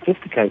so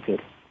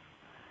sophisticated.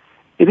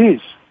 It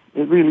is.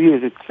 It really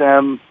is.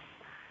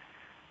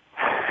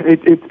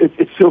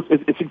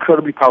 It's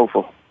incredibly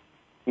powerful.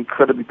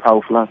 Incredibly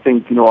powerful. I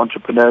think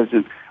entrepreneurs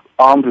who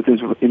armed with this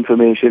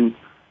information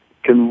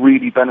can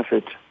really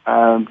benefit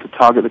to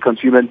target the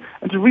consumer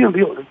and to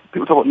really,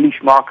 people talk about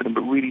niche marketing,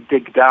 but really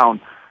dig down.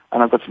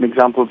 And I've got some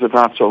examples of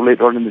that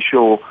later on in the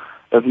show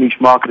of niche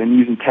marketing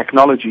using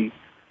technology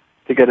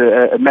to get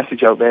a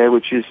message out there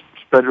which is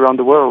spread around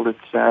the world.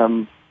 It's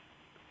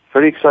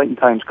very exciting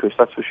times, Chris,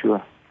 that's for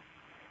sure.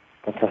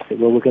 Fantastic.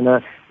 Well, we're going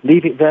to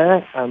leave it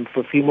there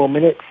for a few more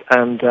minutes,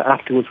 and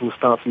afterwards we'll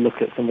start to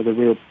look at some of the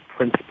real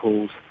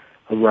principles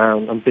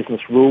around and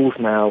business rules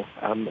now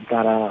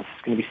that are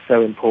going to be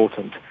so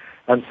important.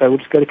 And so we'll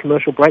just go to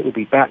commercial break. We'll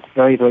be back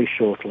very, very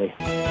shortly.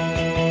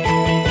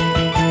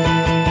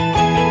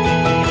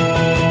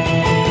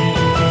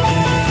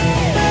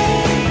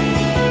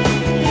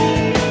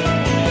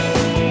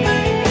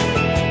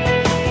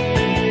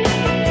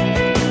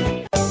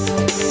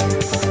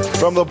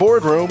 From the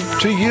boardroom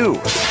to you,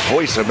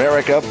 Voice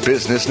America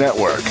Business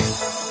Network.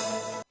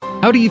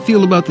 How do you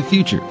feel about the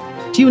future?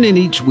 Tune in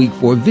each week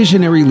for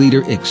Visionary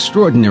Leader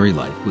Extraordinary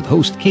Life with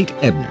host Kate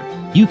Ebner.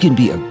 You can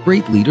be a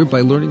great leader by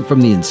learning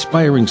from the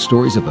inspiring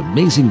stories of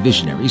amazing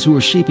visionaries who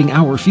are shaping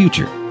our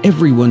future.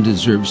 Everyone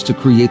deserves to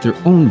create their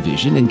own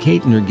vision, and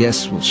Kate and her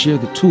guests will share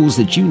the tools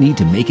that you need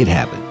to make it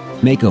happen.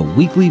 Make a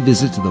weekly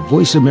visit to the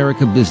Voice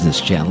America Business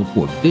Channel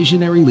for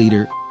Visionary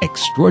Leader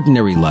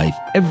Extraordinary Life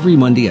every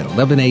Monday at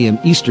 11 a.m.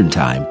 Eastern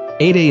Time,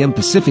 8 a.m.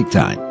 Pacific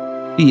Time.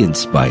 Be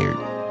inspired.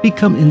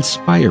 Become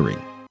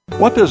inspiring.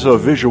 What does a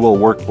visual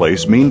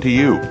workplace mean to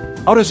you?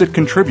 How does it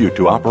contribute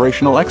to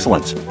operational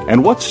excellence?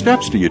 And what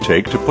steps do you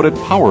take to put it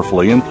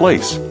powerfully in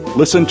place?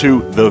 Listen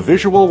to The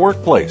Visual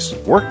Workplace,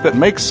 work that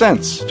makes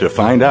sense, to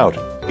find out.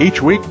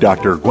 Each week,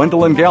 Dr.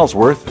 Gwendolyn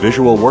Galsworth,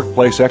 visual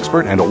workplace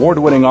expert and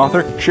award-winning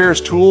author,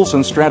 shares tools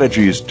and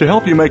strategies to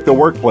help you make the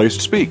workplace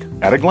speak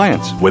at a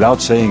glance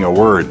without saying a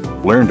word.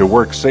 Learn to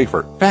work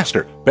safer,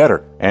 faster,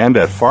 better, and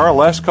at far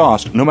less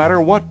cost no matter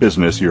what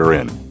business you're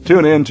in.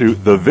 Tune in to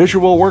The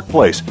Visual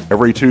Workplace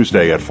every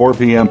Tuesday at 4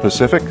 p.m.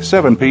 Pacific,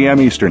 7 p.m.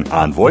 Eastern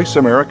on Voice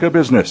America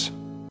Business.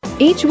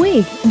 Each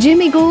week,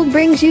 Jimmy Gould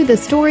brings you the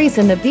stories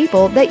and the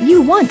people that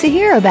you want to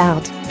hear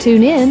about.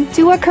 Tune in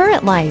to Our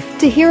Current Life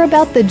to hear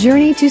about the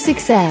journey to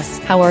success,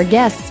 how our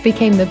guests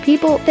became the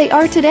people they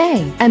are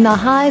today, and the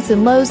highs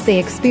and lows they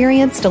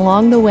experienced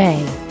along the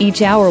way.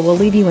 Each hour will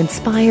leave you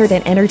inspired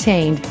and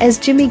entertained as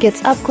Jimmy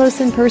gets up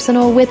close and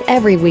personal with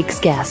every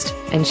week's guest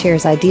and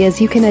shares ideas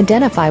you can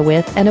identify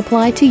with and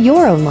apply to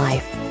your own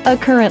life. A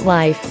Current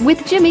Life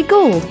with Jimmy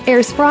Gould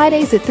airs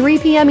Fridays at 3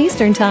 p.m.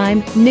 Eastern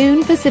Time,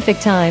 noon Pacific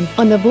Time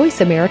on the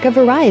Voice America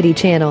Variety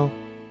Channel.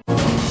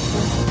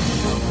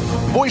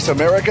 Voice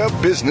America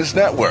Business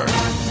Network,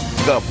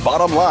 the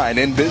bottom line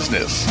in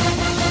business.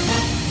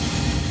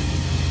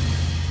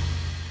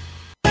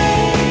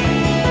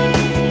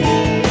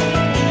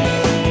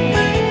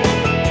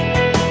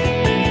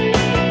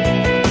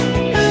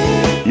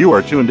 You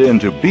are tuned in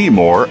to Be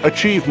More,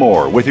 Achieve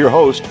More with your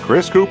host,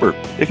 Chris Cooper.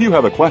 If you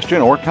have a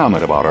question or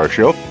comment about our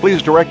show,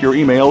 please direct your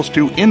emails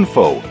to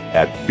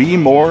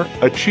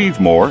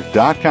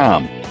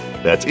info@bemoreachievemore.com.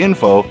 That's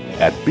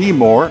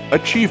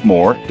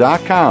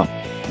info@bemoreachievemore.com.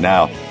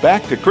 Now,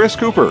 back to Chris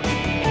Cooper.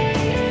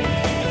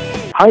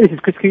 Hi, this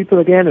is Chris Cooper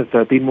again of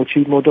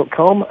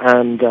bemoreachievemore.com,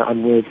 and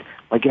I'm with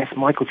my guests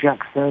Michael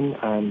Jackson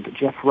and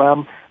Geoff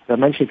Ramm. As I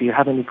mentioned, if you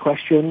have any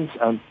questions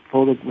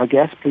for my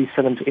guests, please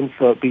send them to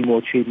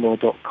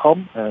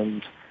info@bemoreachievemore.com,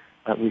 and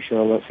we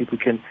shall see if we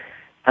can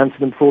answer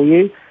them for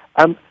you.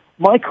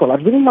 Michael,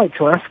 I'd really like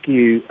to ask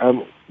you,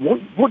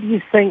 what do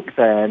you think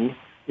then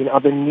are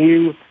the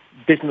new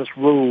business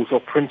rules or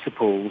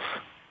principles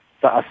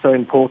that are so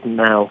important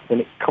now when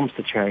it comes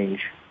to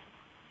change?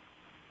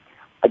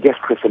 I guess,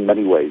 Chris, in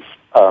many ways,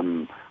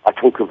 I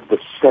talk of the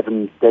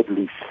 7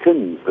 deadly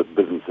sins that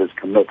businesses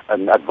commit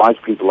and advise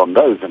people on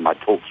those in my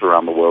talks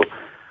around the world,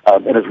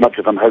 in as much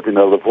as I'm hoping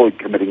they'll avoid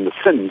committing the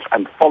sins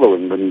and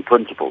following the new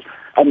principles.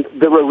 And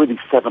there are really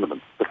 7 of them.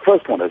 The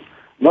first one is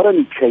not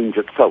only change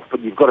itself,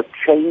 but you've got to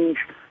change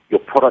your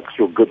products,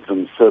 your goods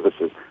and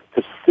services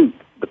to suit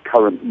the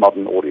current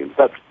modern audience.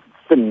 That's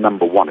sin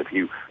number 1. If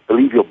you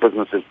believe your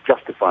business is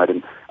justified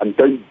and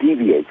don't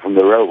deviate from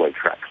the railway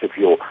tracks, if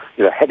you're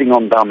heading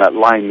on down that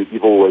line that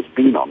you've always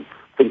been on,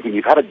 thinking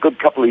you've had a good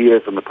couple of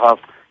years in the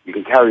past, you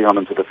can carry on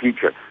into the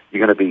future,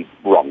 you're going to be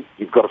wrong.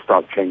 You've got to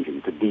start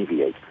changing to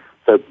deviate.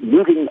 So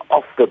moving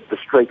off the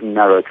straight and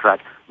narrow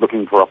track,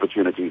 looking for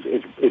opportunities,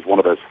 is one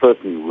of those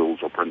first new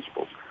rules or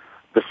principles.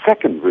 The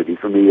second, really,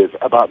 for me, is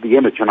about the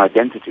image and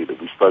identity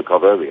that we spoke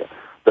of earlier,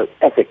 that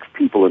ethics,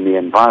 people, and the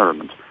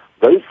environment.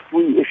 Those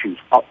 3 issues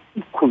are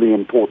equally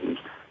important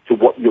to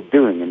what you're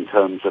doing in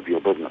terms of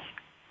your business.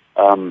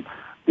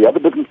 The other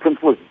business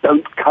principle is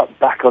don't cut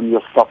back on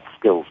your soft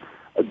skills.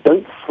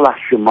 Don't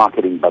slash your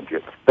marketing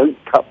budget. Don't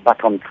cut back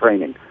back on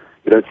training.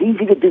 It's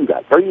easy to do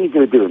that, very easy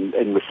to do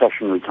in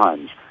recessionary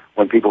times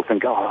when people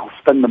think, I'll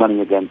spend the money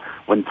again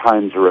when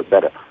times are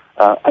better.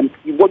 And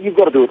what you've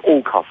got to do at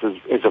all costs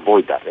is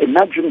avoid that.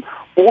 Imagine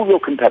all your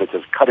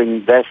competitors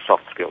cutting their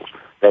soft skills,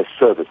 their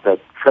service, their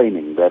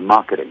training, their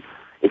marketing.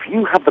 If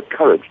you have the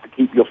courage to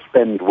keep your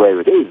spend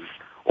where it is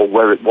or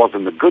where it was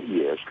in the good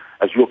years,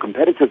 as your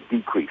competitors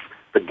decrease,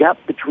 the gap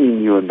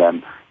between you and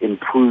them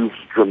improves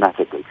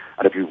dramatically.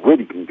 And if you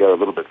really can go a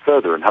little bit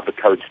further and have the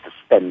courage to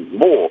spend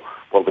more,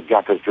 well, the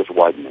gap is just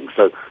widening.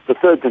 So the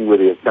third thing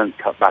really is don't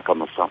cut back on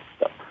the soft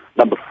stuff.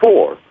 Number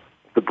 4,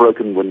 the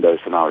broken window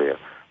scenario.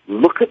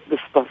 Look at the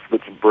stuff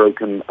that's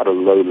broken at a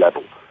low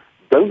level.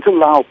 Don't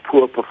allow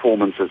poor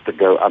performances to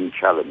go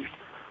unchallenged.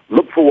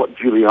 Look for what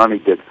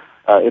Giuliani did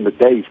in the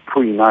days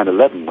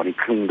pre-9/11 when he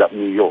cleaned up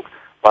New York.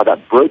 By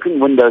that broken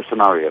window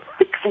scenario,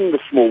 fixing the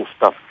small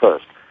stuff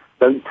first.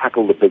 Don't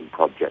tackle the big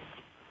projects.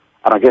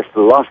 And I guess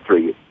the last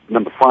 3,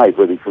 number 5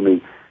 really for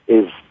me,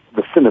 is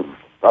the sin of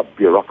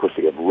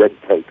bureaucracy, of red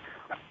tape.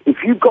 If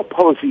you've got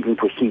policies and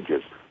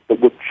procedures that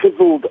were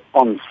chiseled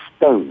on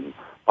stone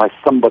by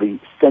somebody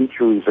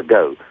centuries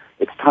ago,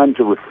 it's time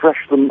to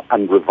refresh them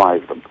and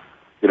revive them.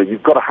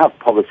 You've got to have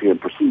policy and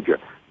procedure.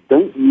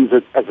 Don't use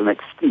it as an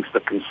excuse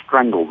that can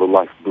strangle the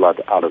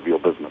lifeblood out of your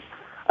business.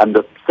 And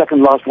the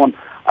second last one,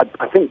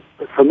 I think,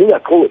 for me, I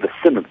call it the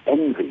sin of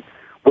envy.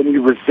 When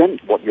you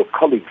resent what your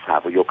colleagues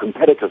have or your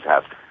competitors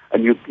have,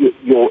 and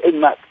you're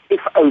in that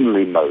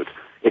if-only mode.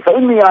 If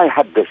only I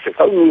had this, if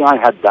only I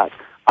had that,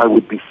 I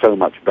would be so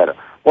much better.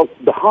 Well,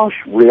 the harsh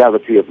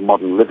reality of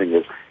modern living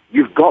is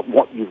you've got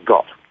what you've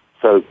got.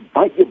 So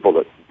bite your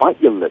bullet, bite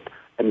your lip,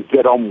 and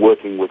get on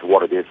working with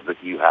what it is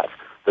that you have.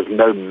 There's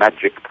no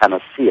magic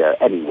panacea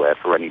anywhere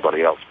for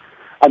anybody else.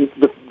 And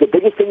the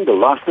biggest thing, the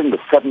last thing, the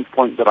 7th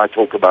point that I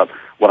talk about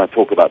when I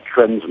talk about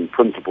trends and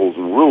principles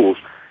and rules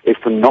is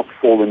to not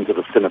fall into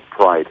the sin of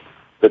pride,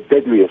 the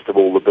deadliest of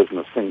all the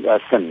business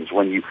sins,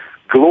 when you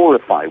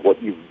glorify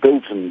what you've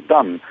built and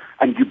done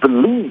and you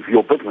believe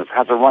your business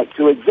has a right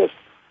to exist.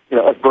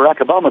 As Barack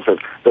Obama says,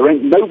 there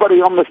ain't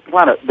nobody on this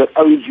planet that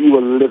owes you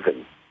a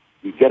living.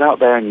 You get out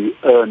there and you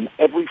earn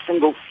every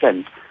single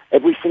cent,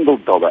 every single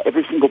dollar,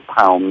 every single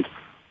pound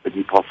that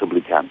you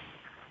possibly can.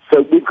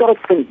 So we've got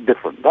to think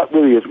different. That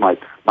really is my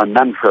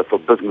mantra for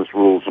business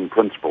rules and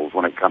principles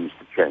when it comes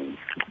to change.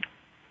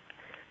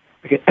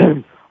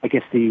 I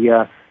guess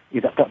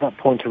that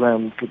point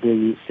around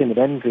the sin of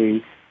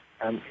envy,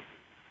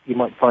 you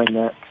might find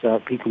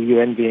that people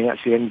you're envying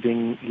actually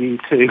envying you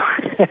too.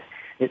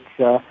 It's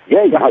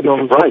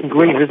black and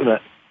green, isn't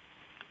it?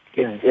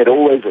 Yeah. It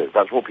always is.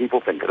 That's what people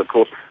think. And of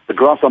course, the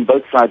grass on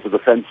both sides of the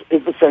fence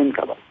is the same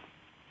color.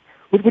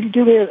 Would you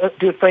do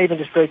a favour and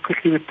just very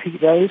quickly repeat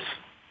those?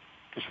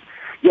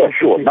 Yeah,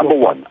 sure. Number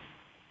one,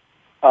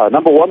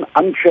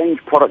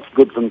 unchanged products,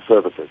 goods, and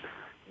services.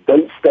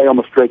 Don't stay on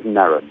the straight and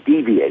narrow.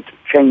 Deviate.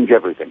 Change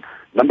everything.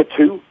 Number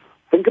 2,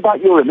 think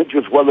about your image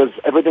as well as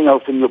everything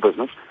else in your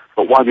business.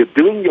 But while you're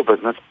doing your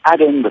business,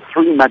 add in the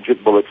 3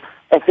 magic bullets: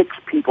 ethics,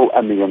 people,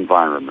 and the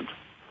environment.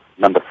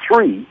 Number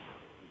 3,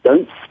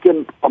 don't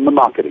skimp on the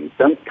marketing.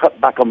 Don't cut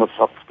back on the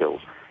soft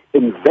skills.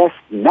 Invest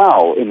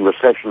now in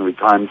recessionary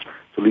times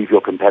to leave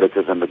your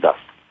competitors in the dust.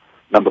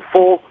 Number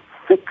 4,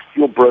 fix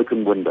your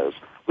broken windows.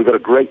 We've got a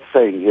great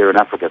saying here in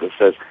Africa that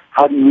says,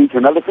 how do you eat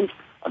an elephant?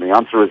 And the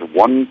answer is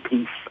one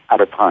piece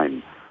at a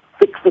time.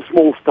 Fix the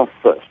small stuff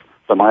first.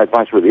 So my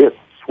advice really is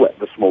sweat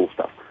the small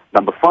stuff.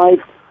 Number 5,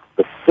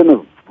 the sin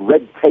of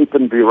red tape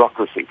and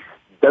bureaucracy.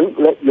 Don't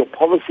let your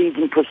policies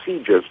and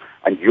procedures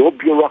and your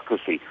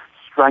bureaucracy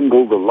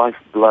strangle the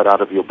lifeblood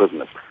out of your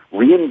business.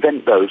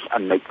 Reinvent those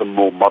and make them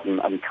more modern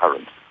and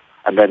current.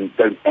 And then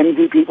don't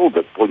envy people,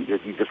 the point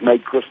that you just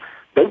made, Chris.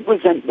 Don't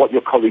resent what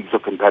your colleagues or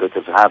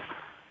competitors have.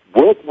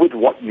 Work with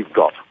what you've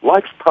got.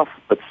 Life's tough,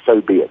 but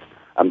so be it.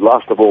 And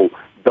last of all,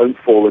 don't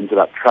fall into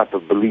that trap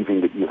of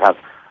believing that you have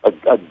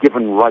a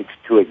given right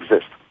to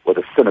exist, where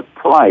the sin of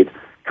pride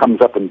comes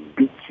up and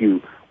beats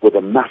you with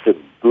a massive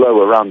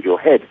blow around your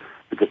head,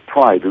 because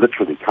pride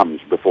literally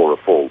comes before a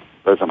fall.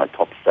 Those are my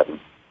top 7.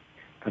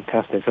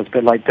 Fantastic. So it's a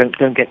bit like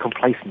don't get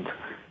complacent.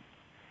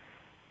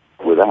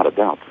 Without a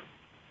doubt.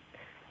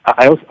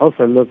 I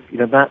also love,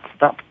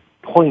 that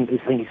point is,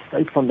 I think, is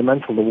so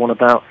fundamental, the one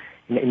about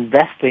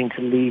investing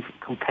to leave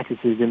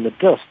competitors in the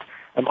dust.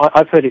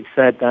 I've heard it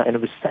said that in a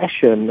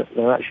recession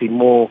there are actually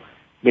more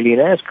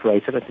millionaires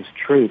created. I don't know if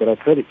it's true, but I've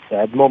heard it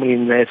said more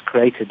millionaires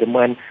created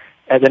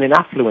than in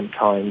affluent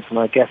times. And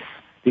I guess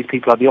these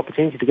people have the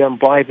opportunity to go and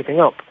buy everything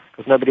up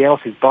because nobody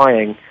else is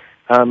buying.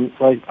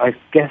 So I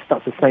guess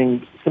that's the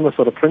similar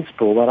sort of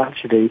principle, that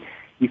actually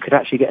you could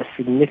actually get a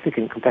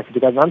significant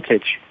competitive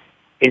advantage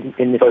in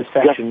this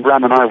recession. Geoff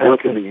Ramm and I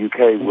work in the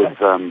UK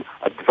with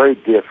a very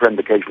dear friend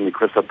occasionally,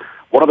 Chris,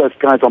 one of those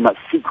guys on that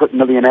Secret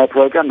Millionaire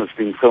program that's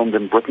been filmed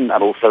in Britain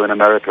and also in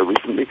America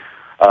recently.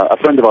 A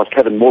friend of ours,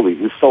 Kevin Morley,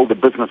 who sold a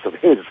business of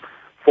his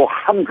for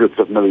hundreds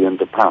of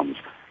millions of pounds.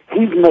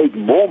 He's made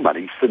more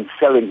money since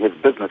selling his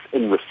business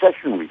in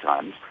recessionary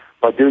times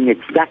by doing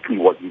exactly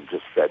what you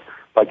just said,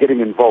 by getting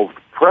involved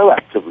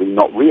proactively,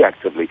 not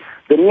reactively,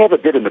 than he ever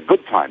did in the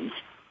good times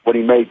when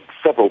he made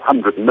several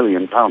 £100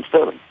 million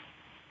sterling.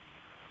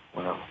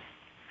 Wow,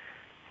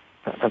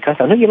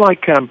 fantastic! I know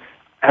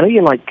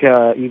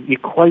you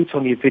quote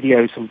on your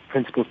videos some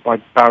principles by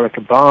Barack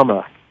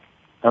Obama.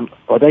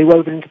 Are they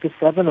woven into the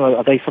 7, or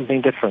are they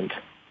something different?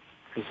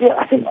 Yeah,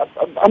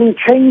 I mean,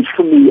 change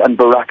for me and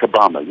Barack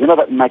Obama, you know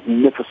that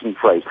magnificent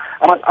phrase.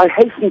 And I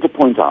hasten to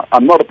point out,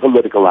 I'm not a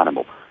political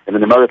animal. In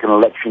an American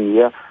election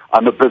year,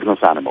 I'm a business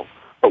animal.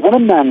 But when a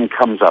man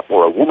comes up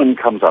or a woman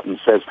comes up and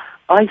says,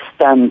 I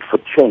stand for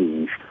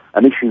change,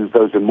 and issues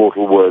those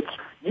immortal words,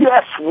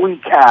 yes, we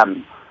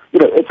can. You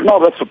know, it's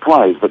not a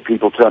surprise that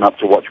people turn up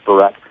to watch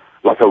Barack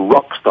like a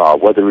rock star,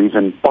 whether he's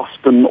in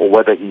Boston or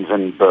whether he's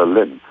in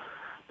Berlin.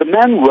 The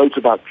man wrote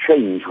about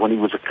change when he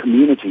was a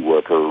community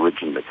worker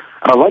originally.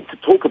 And I like to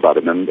talk about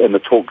him in the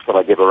talks that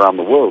I give around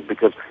the world,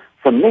 because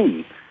for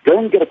me, go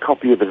and get a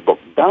copy of his book,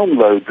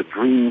 download The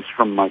Dreams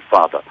from My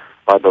Father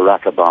by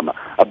Barack Obama,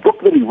 a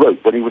book that he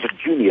wrote when he was a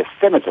junior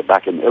senator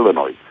back in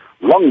Illinois,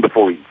 long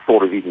before he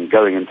thought of even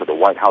going into the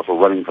White House or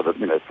running for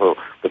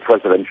the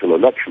presidential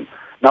election.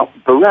 Now,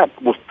 Barack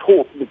was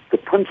taught the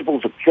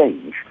principles of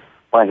change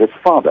by his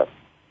father,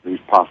 who's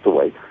passed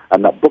away,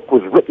 and that book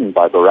was written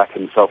by Barack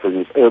himself in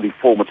his early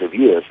formative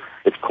years.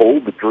 It's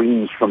called The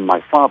Dreams from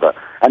My Father,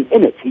 and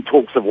in it he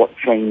talks of what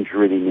change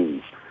really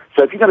means.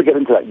 So if you're going to get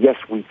into that yes,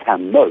 we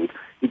can mode,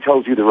 he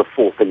tells you there are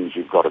 4 things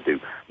you've got to do.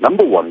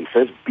 Number 1, he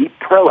says, be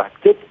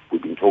proactive.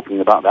 We've been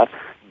talking about that.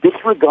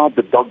 Disregard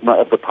the dogma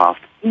of the past,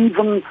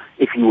 even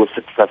if you were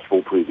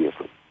successful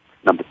previously.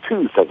 Number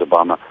 2, says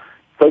Obama,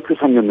 focus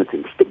on your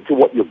knitting. Stick to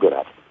what you're good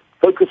at.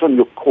 Focus on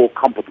your core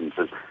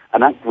competences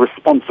and act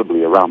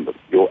responsibly around them.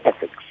 Your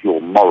ethics, your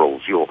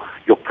morals, your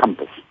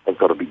compass has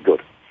got to be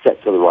good,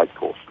 set to the right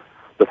course.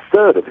 The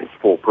third of his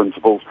 4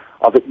 principles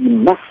are that you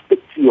must stick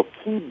to your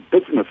key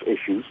business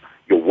issues,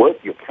 your work,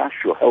 your cash,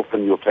 your health,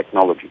 and your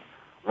technology.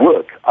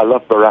 Work. I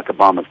love Barack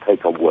Obama's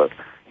take on work.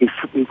 He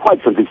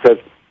quite simply says,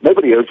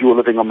 nobody owes you a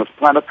living on this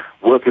planet.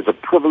 Work is a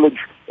privilege.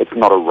 It's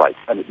not a right,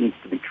 and it needs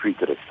to be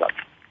treated as such.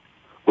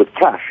 With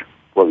cash,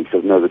 well, he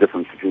says, know the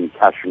difference between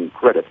cash and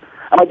credit.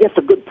 And I guess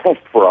a good test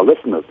for our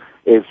listeners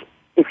is,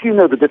 if you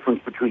know the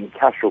difference between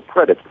cash or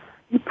credit,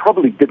 you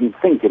probably didn't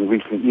think in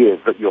recent years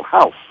that your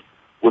house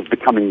was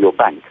becoming your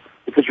bank,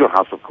 because your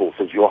house, of course,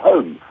 is your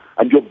home,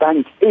 and your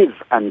bank is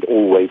and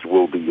always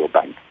will be your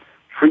bank.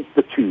 Treat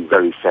the two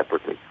very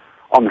separately.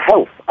 On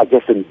health, I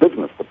guess in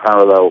business, the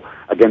parallel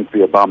against the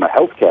Obama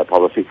healthcare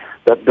policy,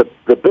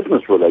 the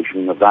business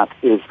relation of that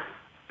is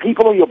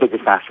people are your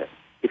biggest asset.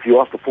 If you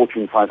ask the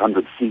Fortune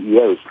 500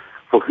 CEOs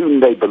for whom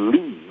they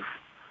believe,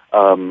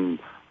 one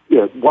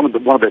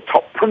of their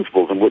top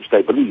principles in which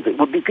they believe, it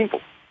would be people.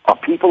 Our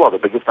people are the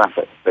biggest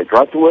asset. They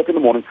drive to work in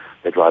the morning.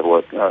 They drive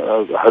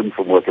home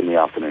from work in the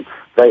afternoon.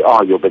 They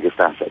are your biggest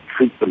asset.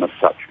 Treat them as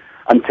such.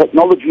 And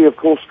technology, of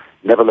course,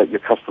 never let your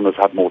customers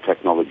have more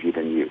technology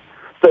than you.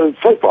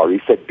 So far, he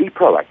said, be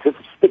proactive,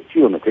 stick to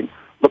your knitting,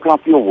 look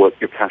after your work,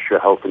 your cash, your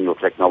health, and your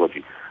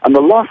technology. And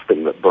the last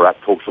thing that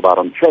Barack talks about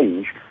on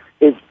change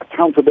is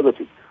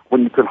accountability.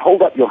 When you can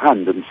hold up your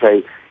hand and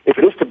say, if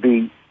it is to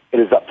be, it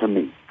is up to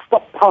me.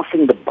 Stop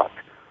passing the buck.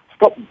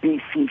 Stop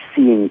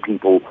BCCing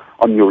people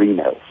on your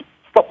emails.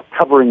 Stop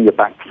covering your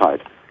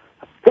backside.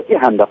 Put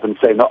your hand up and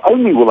say, not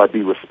only will I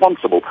be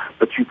responsible,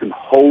 but you can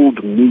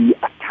hold me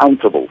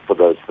accountable for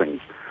those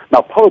things.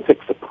 Now,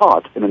 politics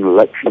apart, in an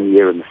election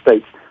year in the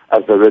States,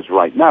 as there is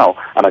right now,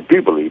 and I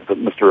do believe that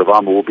Mr.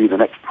 Obama will be the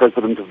next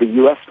president of the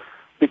U.S.,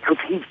 because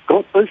he's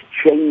got those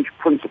change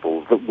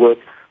principles that work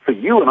for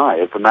you and I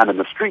as the man in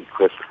the street,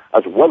 Chris,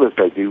 as well as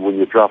they do when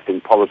you're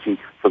drafting policy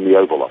from the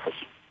Oval Office.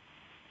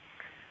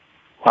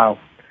 Wow.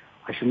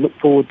 I should look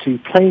forward to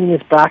playing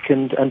this back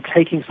and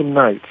taking some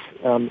notes.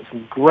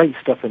 Some great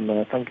stuff in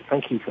there.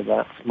 Thank you for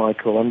that,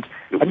 Michael. And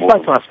I'd just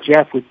like to ask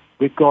Geoff,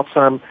 we've got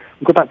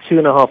about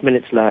 2.5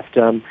 minutes left,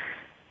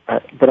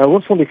 but I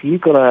was wondering if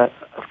you've got a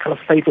kind of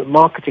favourite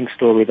marketing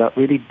story that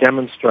really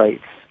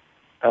demonstrates,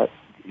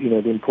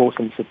 the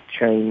importance of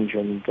change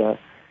and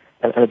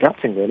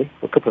adapting, really,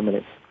 for a couple of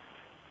minutes.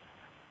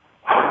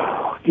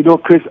 You know,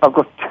 Chris, I've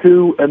got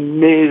 2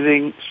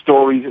 amazing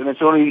stories, and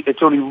it's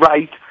only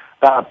right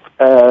that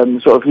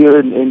sort of here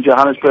in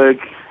Johannesburg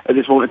at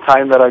this moment in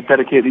time that I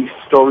dedicate these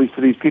stories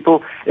to these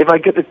people. If I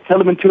get to tell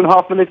them in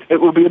 2.5 minutes,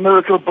 it will be a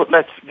miracle, but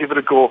let's give it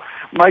a go.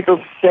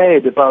 Michael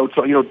said about,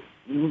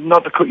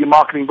 not to cut your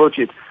marketing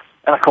budget,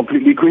 and I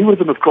completely agree with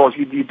him, of course.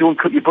 You don't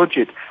cut your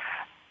budget.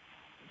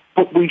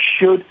 But we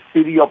should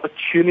see the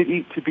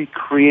opportunity to be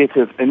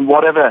creative in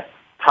whatever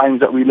times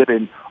that we live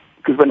in,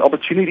 because when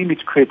opportunity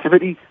meets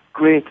creativity,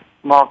 great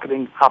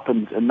marketing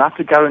happens, and that's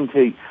a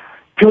guarantee.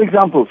 2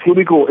 examples. Here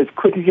we go, as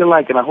quick as you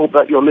like, and I hope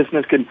that your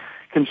listeners can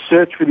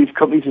search for these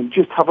companies and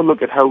just have a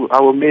look at how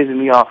amazing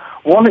they are.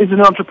 One is an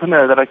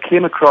entrepreneur that I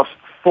came across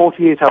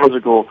 48 hours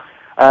ago.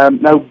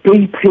 Now,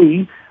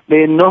 BP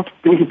may not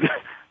be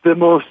the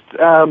most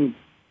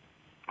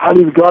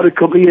highly regarded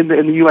company in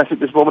the US at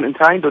this moment in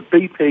time, but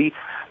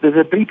there's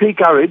a BP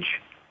garage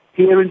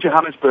here in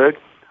Johannesburg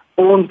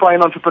owned by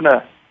an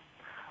entrepreneur.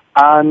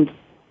 And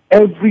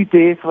every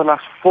day for the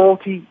last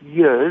 40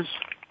 years,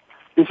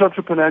 this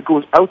entrepreneur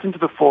goes out into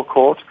the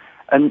forecourt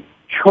and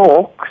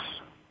chalks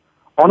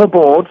on a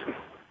board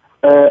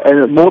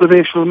a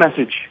motivational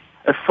message,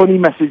 a funny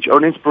message or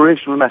an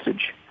inspirational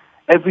message,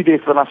 every day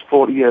for the last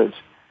 40 years.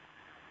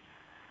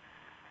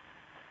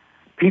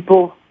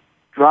 People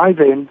drive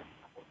in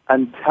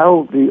and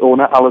tell the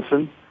owner,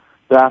 Alison,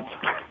 that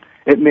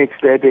it makes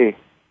their day.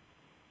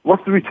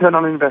 What's the return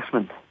on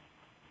investment?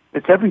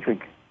 It's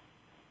everything.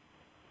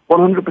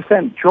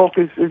 100%. Chalk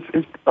is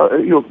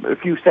a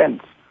few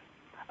cents.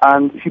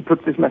 And she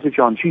puts this message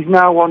on. She's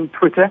now on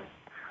Twitter,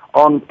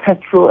 on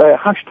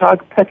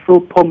hashtag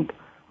petrol pump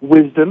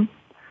wisdom,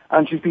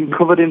 and she's been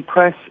covered in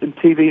press, in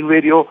TV and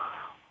radio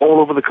all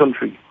over the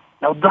country.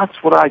 Now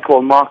that's what I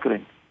call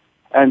marketing.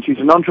 And she's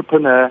an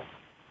entrepreneur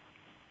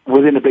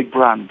within a big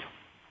brand.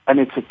 And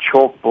it's a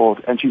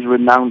chalkboard, and she's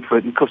renowned for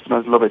it, and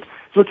customers love it.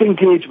 So it's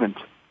engagement.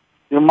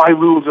 My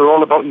rules are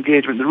all about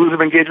engagement. The rules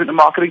of engagement in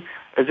marketing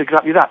is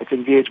exactly that. It's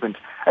engagement.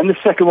 And the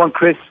second one,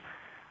 Chris,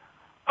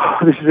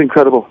 this is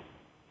incredible.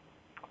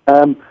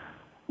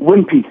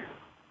 Wimpy,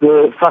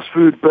 the fast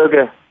food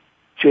burger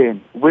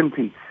chain,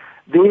 Wimpy,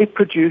 they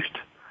produced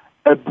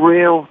a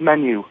Braille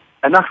menu,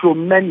 an actual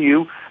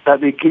menu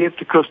that they gave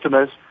to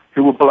customers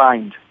who were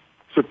blind.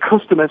 So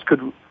customers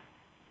could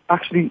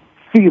actually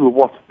feel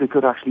what they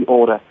could actually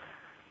order.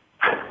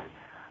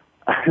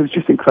 It was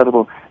just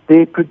incredible.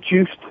 They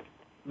produced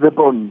the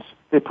buns.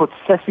 They put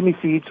sesame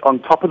seeds on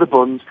top of the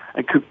buns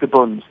and cooked the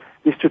buns.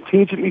 They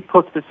strategically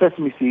put the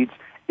sesame seeds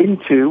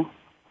into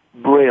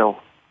Braille.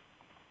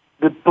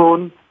 The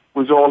bun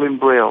was all in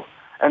Braille.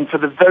 And for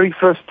the very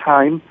first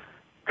time,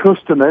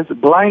 customers,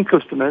 blind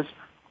customers,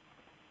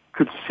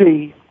 could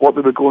see what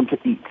they were going to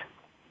eat.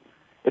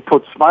 It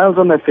put smiles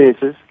on their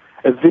faces.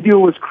 A video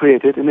was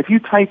created. And if you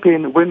type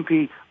in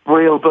Wimpy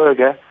Braille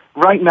Burger,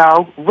 right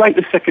now, right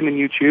this second in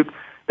YouTube,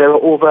 there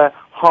are over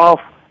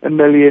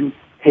 500,000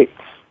 hits.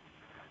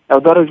 Now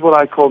that is what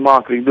I call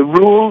marketing. The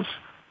rules,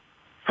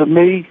 for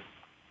me,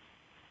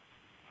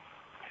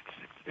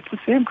 it's the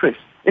same, Chris.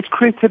 It's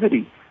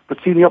creativity, but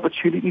seeing the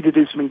opportunity to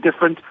do something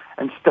different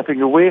and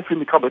stepping away from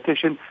the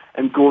competition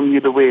and going the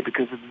other way,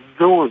 because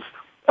those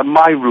are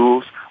my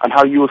rules on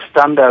how you will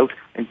stand out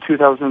in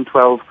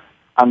 2012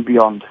 and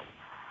beyond.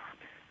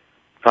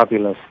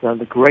 Fabulous.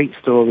 And the great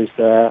stories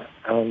there,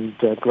 and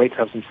great to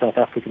have some South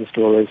African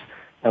stories.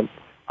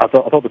 I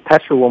thought the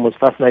petrol one was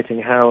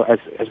fascinating, how,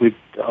 as we've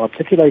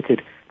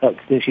articulated, that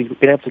she's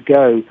been able to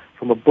go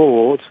from a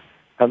board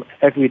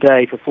every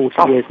day for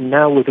 40 years.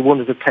 Now, with the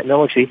wonders of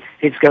technology,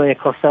 it's going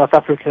across South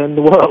Africa and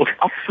the world.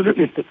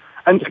 Absolutely.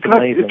 And can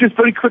I, just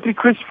very quickly,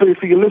 Chris, for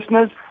your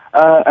listeners,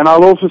 and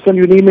I'll also send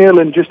you an email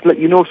and just let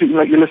you know, so you can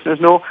let your listeners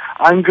know,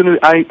 I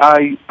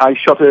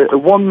shot a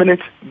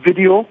 1-minute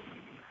video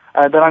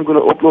that I'm going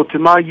to upload to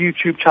my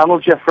YouTube channel,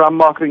 Geoff Ramm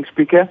Marketing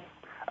Speaker,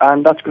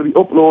 and that's going to be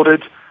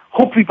uploaded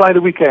hopefully by the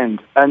weekend,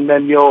 and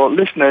then your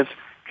listeners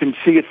can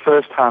see it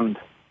firsthand.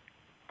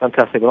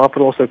 Fantastic. Well,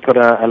 I'll also put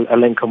a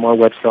link on my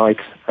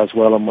website as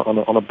well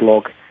on a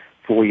blog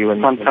for you,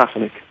 and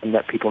fantastic, and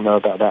let people know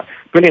about that.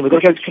 Brilliant. We're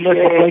going to go to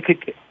commercial break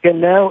again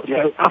now.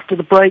 Yeah. So after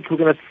the break, we're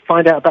going to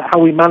find out about how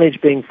we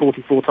manage being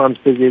 44 times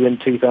busier in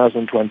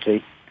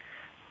 2020.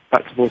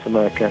 Back to Voice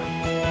America.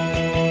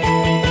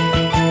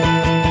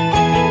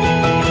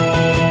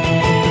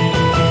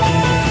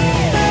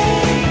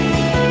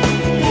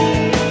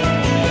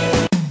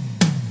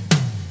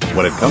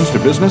 When it comes to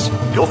business,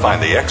 you'll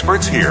find the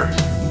experts here.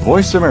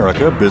 Voice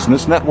America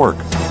Business Network.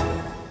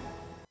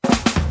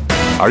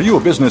 Are you a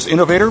business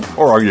innovator,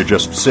 or are you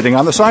just sitting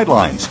on the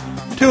sidelines?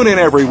 Tune in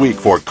every week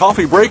for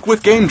Coffee Break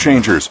with Game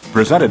Changers,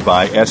 presented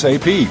by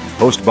SAP.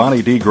 Host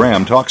Bonnie D.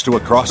 Graham talks to a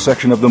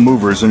cross-section of the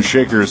movers and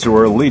shakers who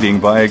are leading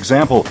by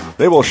example.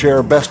 They will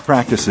share best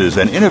practices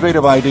and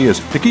innovative ideas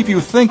to keep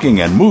you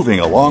thinking and moving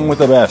along with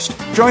the best.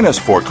 Join us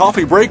for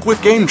Coffee Break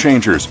with Game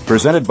Changers,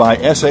 presented by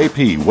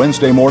SAP,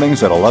 Wednesday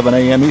mornings at 11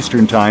 a.m.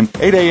 Eastern Time,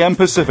 8 a.m.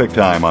 Pacific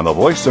Time on the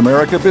Voice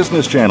America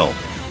Business Channel.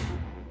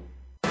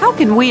 How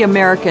can we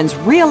Americans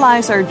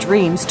realize our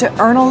dreams to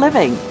earn a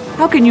living?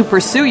 How can you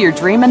pursue your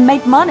dream and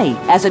make money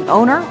as an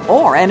owner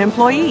or an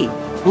employee?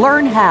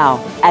 Learn how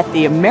at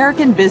The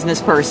American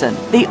Business Person,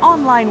 the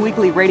online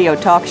weekly radio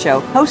talk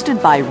show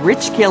hosted by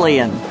Rich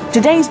Killian.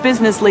 Today's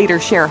business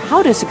leaders share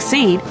how to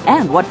succeed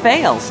and what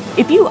fails.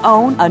 If you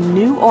own a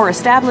new or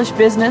established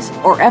business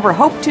or ever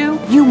hope to,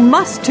 you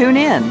must tune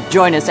in.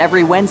 Join us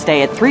every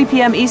Wednesday at 3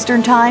 p.m.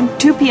 Eastern Time,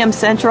 2 p.m.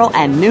 Central,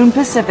 and noon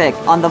Pacific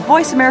on the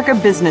Voice America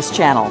Business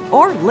Channel,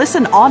 or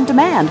listen on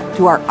demand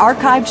to our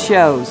archived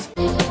shows.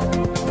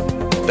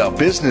 The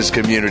business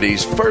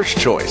community's first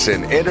choice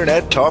in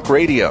Internet Talk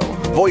Radio.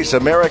 Voice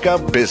America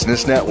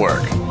Business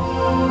Network.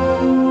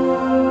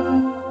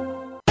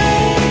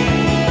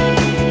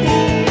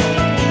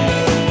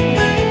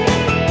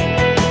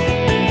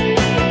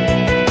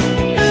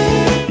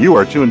 You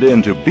are tuned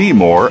in to Be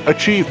More,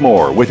 Achieve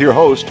More with your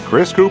host,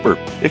 Chris Cooper.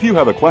 If you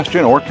have a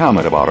question or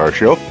comment about our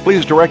show,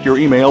 please direct your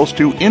emails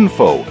to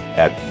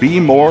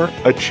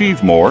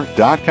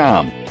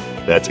info@bemoreachievemore.com.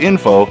 That's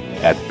info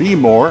at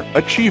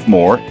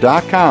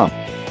bemoreachievemore.com.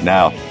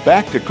 Now,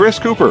 back to Chris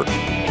Cooper.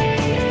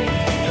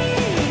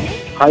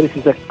 Hi, this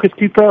is Chris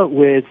Cooper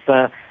with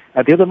the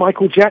other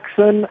Michael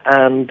Jackson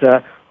and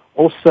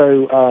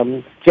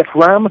also Geoff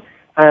Ramm,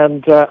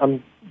 and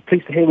I'm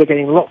pleased to hear we're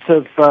getting lots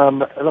of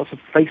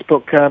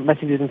Facebook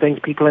messages and things.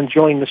 People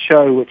enjoying the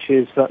show, which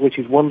is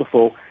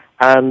wonderful,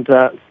 and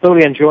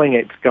thoroughly enjoying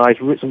it, guys.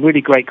 Some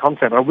really great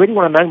content. I really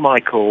want to know,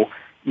 Michael,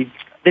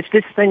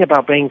 this thing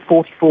about being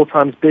 44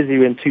 times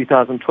busier in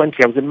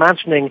 2020. I was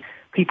imagining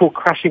people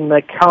crashing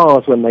their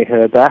cars when they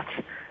heard that.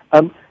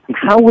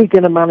 How are we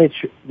going to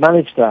manage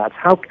that?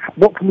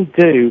 What can we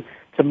do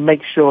to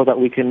make sure that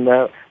we can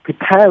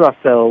prepare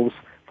ourselves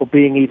for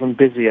being even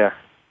busier?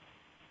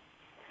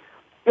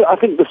 Yeah, I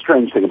think the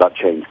strange thing about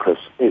change, Chris,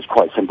 is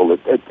quite simple.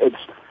 It's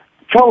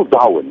Charles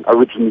Darwin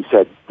originally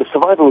said the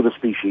survival of the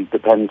species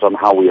depends on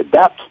how we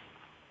adapt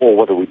or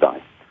whether we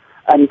die.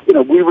 And,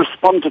 we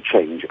respond to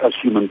change as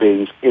human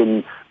beings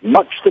in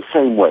much the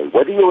same way.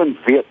 Whether you're in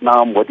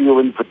Vietnam, whether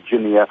you're in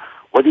Virginia,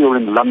 whether you're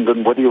in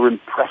London, whether you're in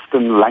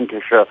Preston,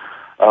 Lancashire,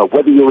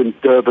 whether you're in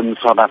Durban,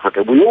 South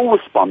Africa, we all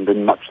respond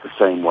in much the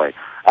same way.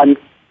 And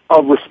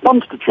our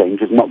response to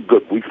change is not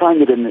good. We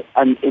find it an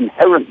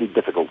inherently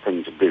difficult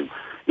thing to do.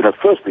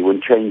 Firstly,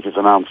 when change is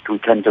announced, we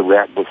tend to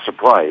react with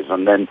surprise,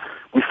 and then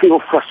we feel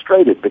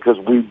frustrated because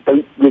we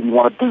don't really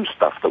want to do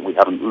stuff that we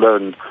haven't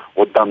learned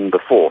or done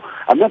before.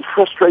 And that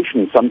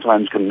frustration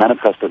sometimes can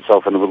manifest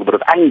itself in a little bit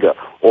of anger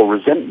or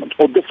resentment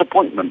or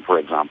disappointment, for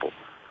example.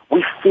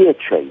 We fear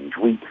change.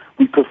 We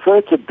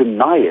prefer to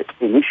deny it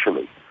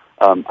initially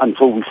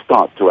until we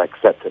start to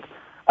accept it.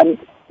 And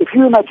if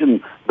you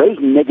imagine those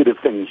negative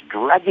things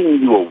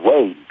dragging you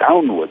away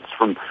downwards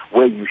from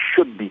where you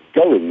should be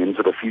going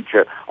into the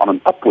future on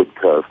an upward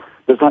curve,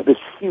 there's like this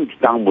huge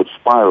downward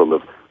spiral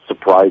of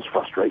surprise,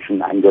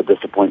 frustration, anger,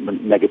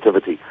 disappointment,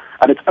 negativity.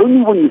 And it's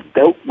only when you've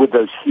dealt with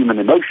those human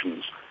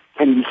emotions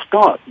can you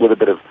start with a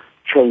bit of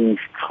change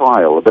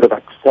trial, a bit of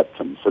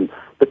acceptance, and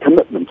the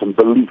commitment and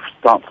belief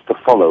starts to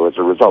follow as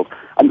a result.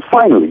 And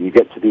finally, you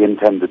get to the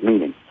intended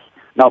meaning.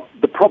 Now,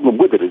 the problem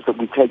with it is that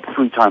we take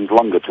 3 times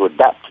longer to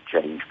adapt to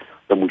change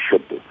than we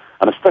should do.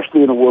 And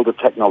especially in a world of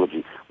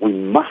technology, we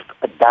must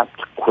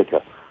adapt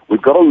quicker.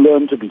 We've got to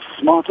learn to be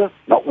smarter,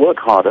 not work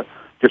harder,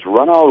 just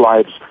run our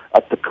lives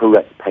at the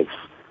correct pace.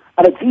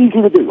 And it's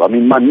easy to do. I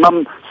mean, my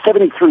mum,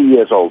 73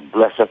 years old,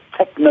 bless her,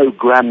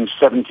 Technogram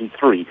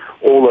 73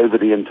 all over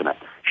the internet.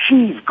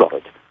 She's got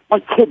it. My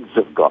kids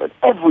have got it.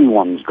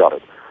 Everyone's got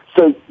it.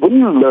 So when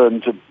you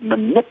learn to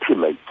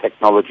manipulate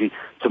technology,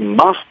 to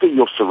master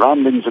your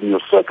surroundings and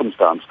your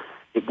circumstance,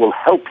 it will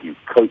help you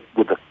cope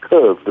with the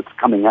curve that's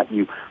coming at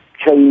you,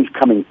 change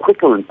coming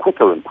quicker and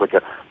quicker and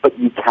quicker, but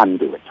you can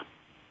do it.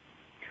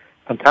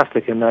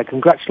 Fantastic, and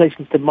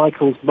congratulations to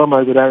Michael's mum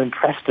over there in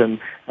Preston.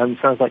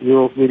 Sounds like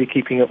you're really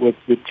keeping up with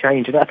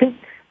change. And I think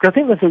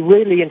there's a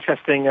really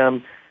interesting a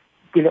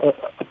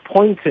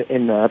point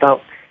in there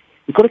about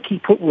we've got to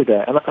keep up with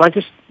it. And I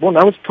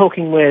was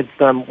talking with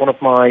one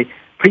of my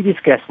previous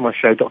guests on my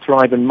show, Dr.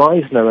 Ivan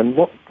Meisner, and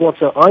what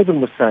Ivan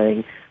was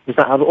saying was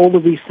that out of all the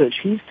research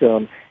he's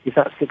done, is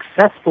that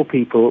successful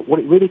people, what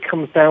it really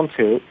comes down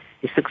to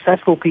is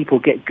successful people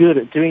get good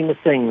at doing the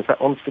things that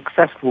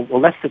unsuccessful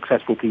or less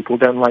successful people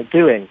don't like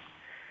doing.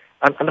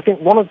 And I think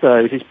one of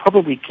those is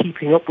probably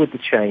keeping up with the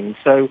change.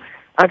 So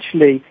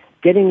actually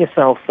getting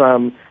yourself,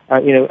 a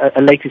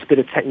latest bit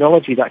of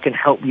technology that can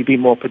help you be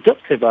more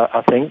productive,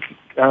 I think.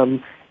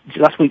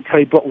 Last week,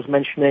 Terry Brott was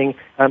mentioning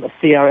a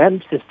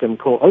CRM system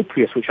called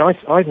Oprius, which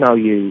I've now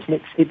used.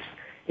 And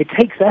it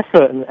takes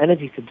effort and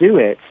energy to do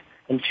it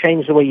and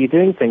change the way you're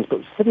doing things,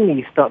 but suddenly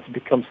you start to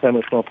become so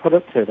much more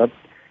productive. I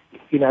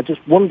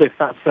just wonder if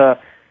that's a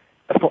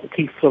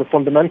key sort of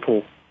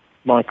fundamental,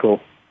 Michael.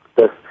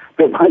 There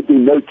might be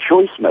no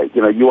choice, mate.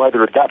 You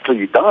either adapt or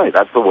you die.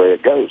 That's the way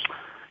it goes.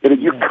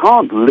 You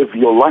can't live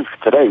your life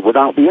today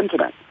without the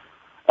internet.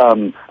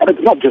 And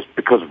it's not just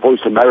because Voice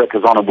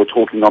America's on and we're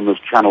talking on this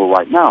channel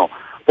right now,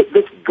 but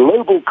this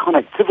global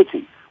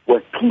connectivity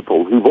where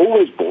people who've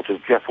always bought, as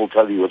Geoff will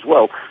tell you as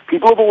well,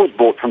 people have always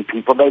bought from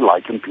people they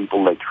like and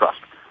people they trust.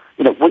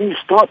 When you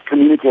start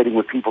communicating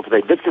with people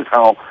today, this is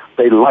how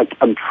they like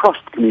and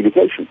trust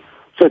communication.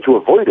 So to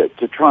avoid it,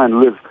 to try and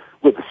live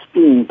with a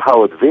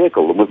steam-powered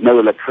vehicle and with no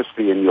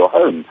electricity in your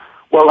home,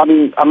 well, I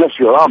mean, unless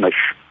you're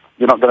Amish,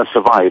 you're not going to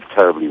survive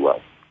terribly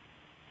well.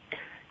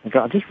 Okay,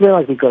 I just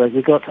realised we've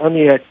got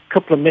only a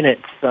couple of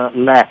minutes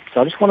left,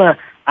 so I just want to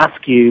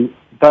ask you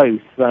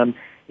both,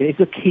 is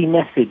a key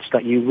message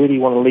that you really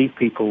want to leave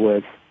people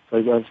with? So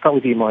I'll start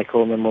with you,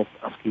 Michael, and then we'll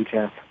ask you,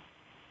 Geoff.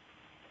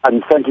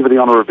 And thank you for the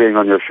honour of being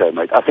on your show,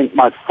 mate. I think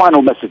my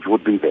final message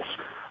would be this.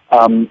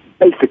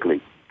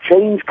 Basically,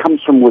 change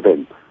comes from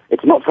within.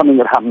 It's not something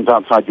that happens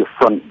outside your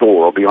front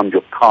door or beyond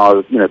your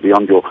car,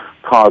 beyond your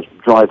car's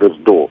driver's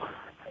door.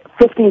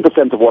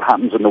 15% of what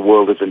happens in the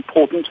world is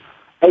important.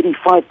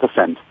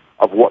 85%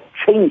 of what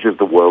changes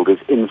the world is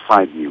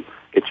inside you.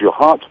 It's your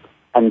heart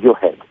and your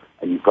head,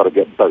 and you've got to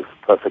get both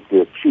perfectly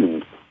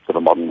attuned to the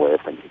modern way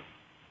of thinking.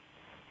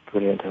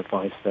 Brilliant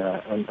advice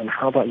there. And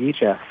how about you,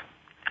 Geoff?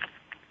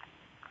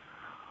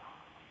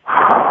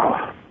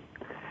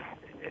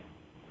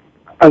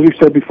 As we've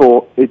said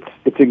before, it's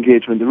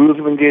engagement. The rules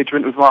of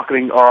engagement with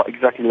marketing are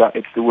exactly that.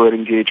 It's the word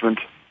engagement.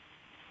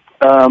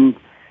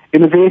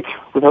 Innovate,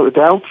 without a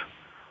doubt.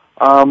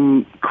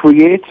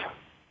 Create,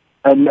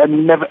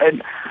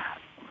 and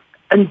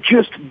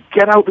just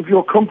get out of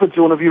your comfort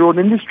zone of your own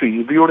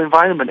industry, of your own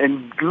environment,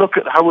 and look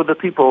at how other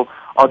people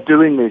are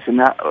doing this. And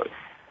that,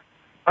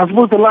 I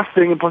suppose, the last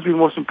thing, and possibly the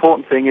most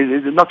important thing,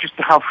 is not just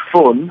to have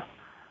fun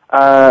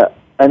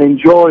and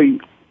enjoy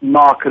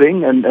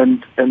marketing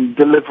and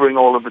delivering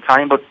all of the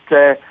time, but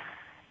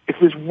if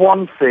there's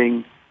one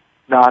thing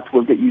that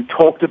will get you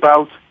talked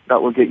about,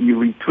 that will get you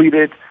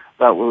retweeted,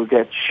 that will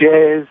get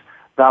shares,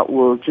 that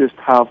will just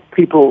have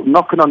people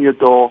knocking on your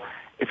door,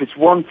 if it's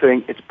one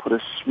thing, it's put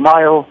a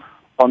smile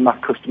on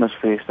that customer's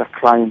face, that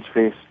client's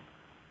face.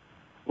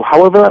 Well,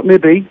 however that may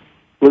be,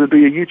 whether it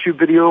be a YouTube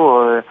video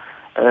or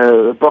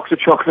a box of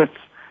chocolates,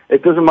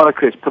 it doesn't matter,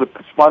 Chris. Put a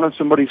smile on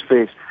somebody's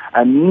face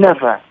and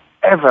never,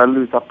 ever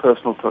lose that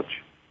personal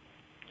touch.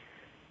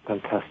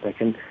 Fantastic.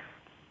 And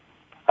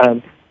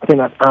I think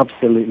that's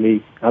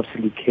absolutely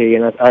key.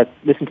 And I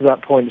listened to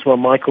that point as well,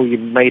 Michael, you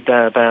made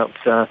there about,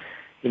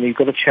 you've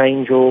got to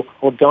change or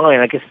die.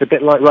 And I guess it's a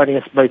bit like riding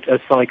a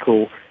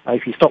cycle.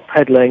 If you stop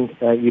pedaling,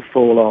 you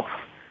fall off.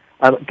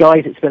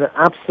 Guys, it's been an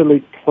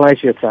absolute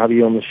pleasure to have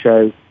you on the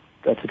show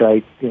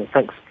today.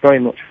 Thanks very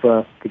much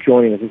for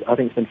joining us. I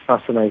think it's been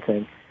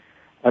fascinating.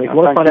 If you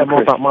want to find out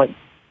more about Mike,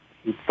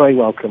 you're very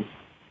welcome.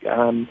 If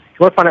you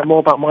want to find out more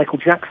about Michael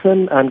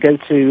Jackson, go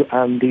to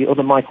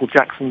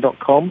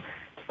theothermichaeljackson.com.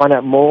 To find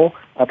out more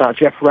about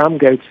Geoff Ramm,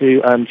 go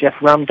to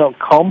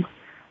geoffram.com.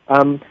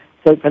 And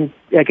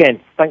again,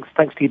 thanks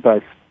to you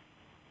both.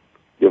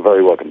 You're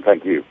very welcome.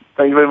 Thank you.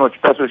 Thank you very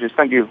much. Best wishes.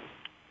 Thank you.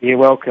 You're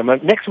welcome.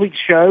 Next week's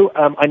show,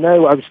 I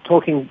know I was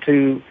talking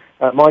to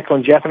Michael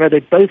and Geoff. I know they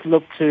both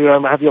look to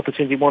have the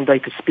opportunity one day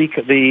to speak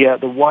at the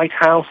White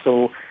House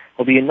or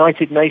the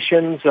United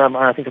Nations.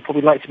 I think I'd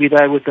probably like to be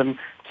there with them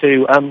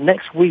too.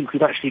 Next week,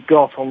 we've actually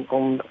got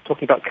on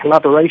talking about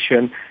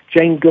collaboration,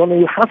 Jane Gunn,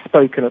 who has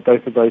spoken at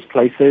both of those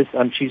places.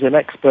 She's an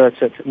expert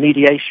at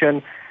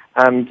mediation,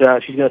 and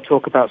she's going to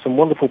talk about some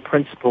wonderful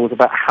principles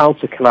about how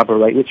to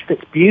collaborate, which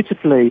fits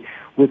beautifully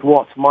with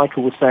what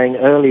Michael was saying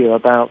earlier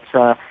about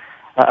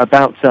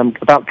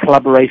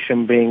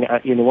collaboration being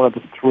one of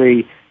the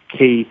three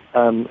key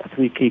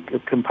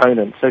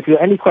components. So if you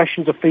have any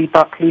questions or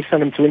feedback, please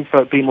send them to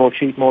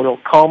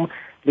info@bemoreachievemore.com.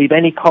 Leave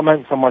any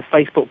comments on my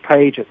Facebook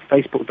page at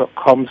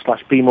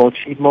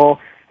facebook.com/bemoreachievemore.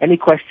 Any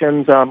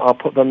questions, I'll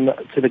put them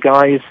to the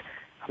guys.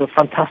 Have a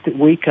fantastic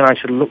week, and I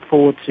shall look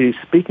forward to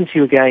speaking to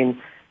you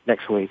again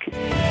next week.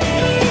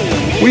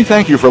 We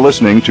thank you for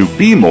listening to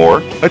Be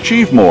More,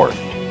 Achieve More.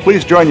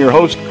 Please join your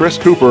host, Chris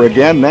Cooper,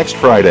 again next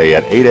Friday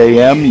at 8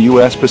 a.m.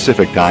 U.S.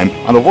 Pacific Time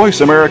on the Voice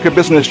America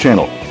Business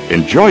Channel.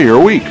 Enjoy your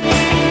week.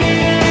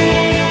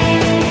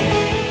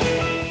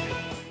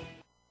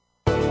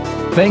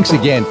 Thanks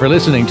again for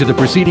listening to the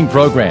preceding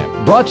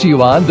program, brought to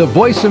you on the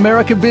Voice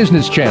America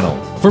Business Channel.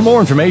 For more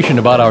information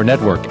about our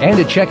network and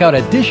to check out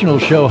additional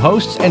show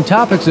hosts and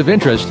topics of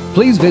interest,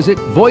 please visit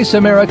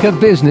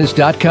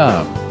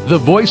voiceamericabusiness.com. The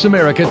Voice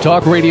America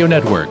Talk Radio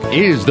Network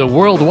is the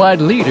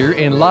worldwide leader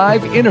in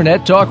live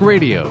Internet talk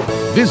radio.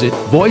 Visit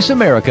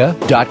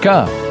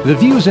voiceamerica.com. The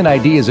views and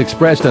ideas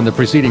expressed on the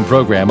preceding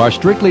program are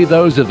strictly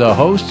those of the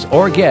hosts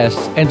or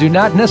guests and do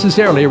not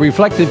necessarily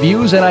reflect the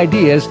views and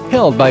ideas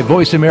held by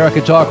Voice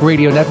America Talk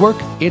Radio Network,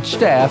 its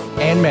staff,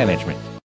 and management.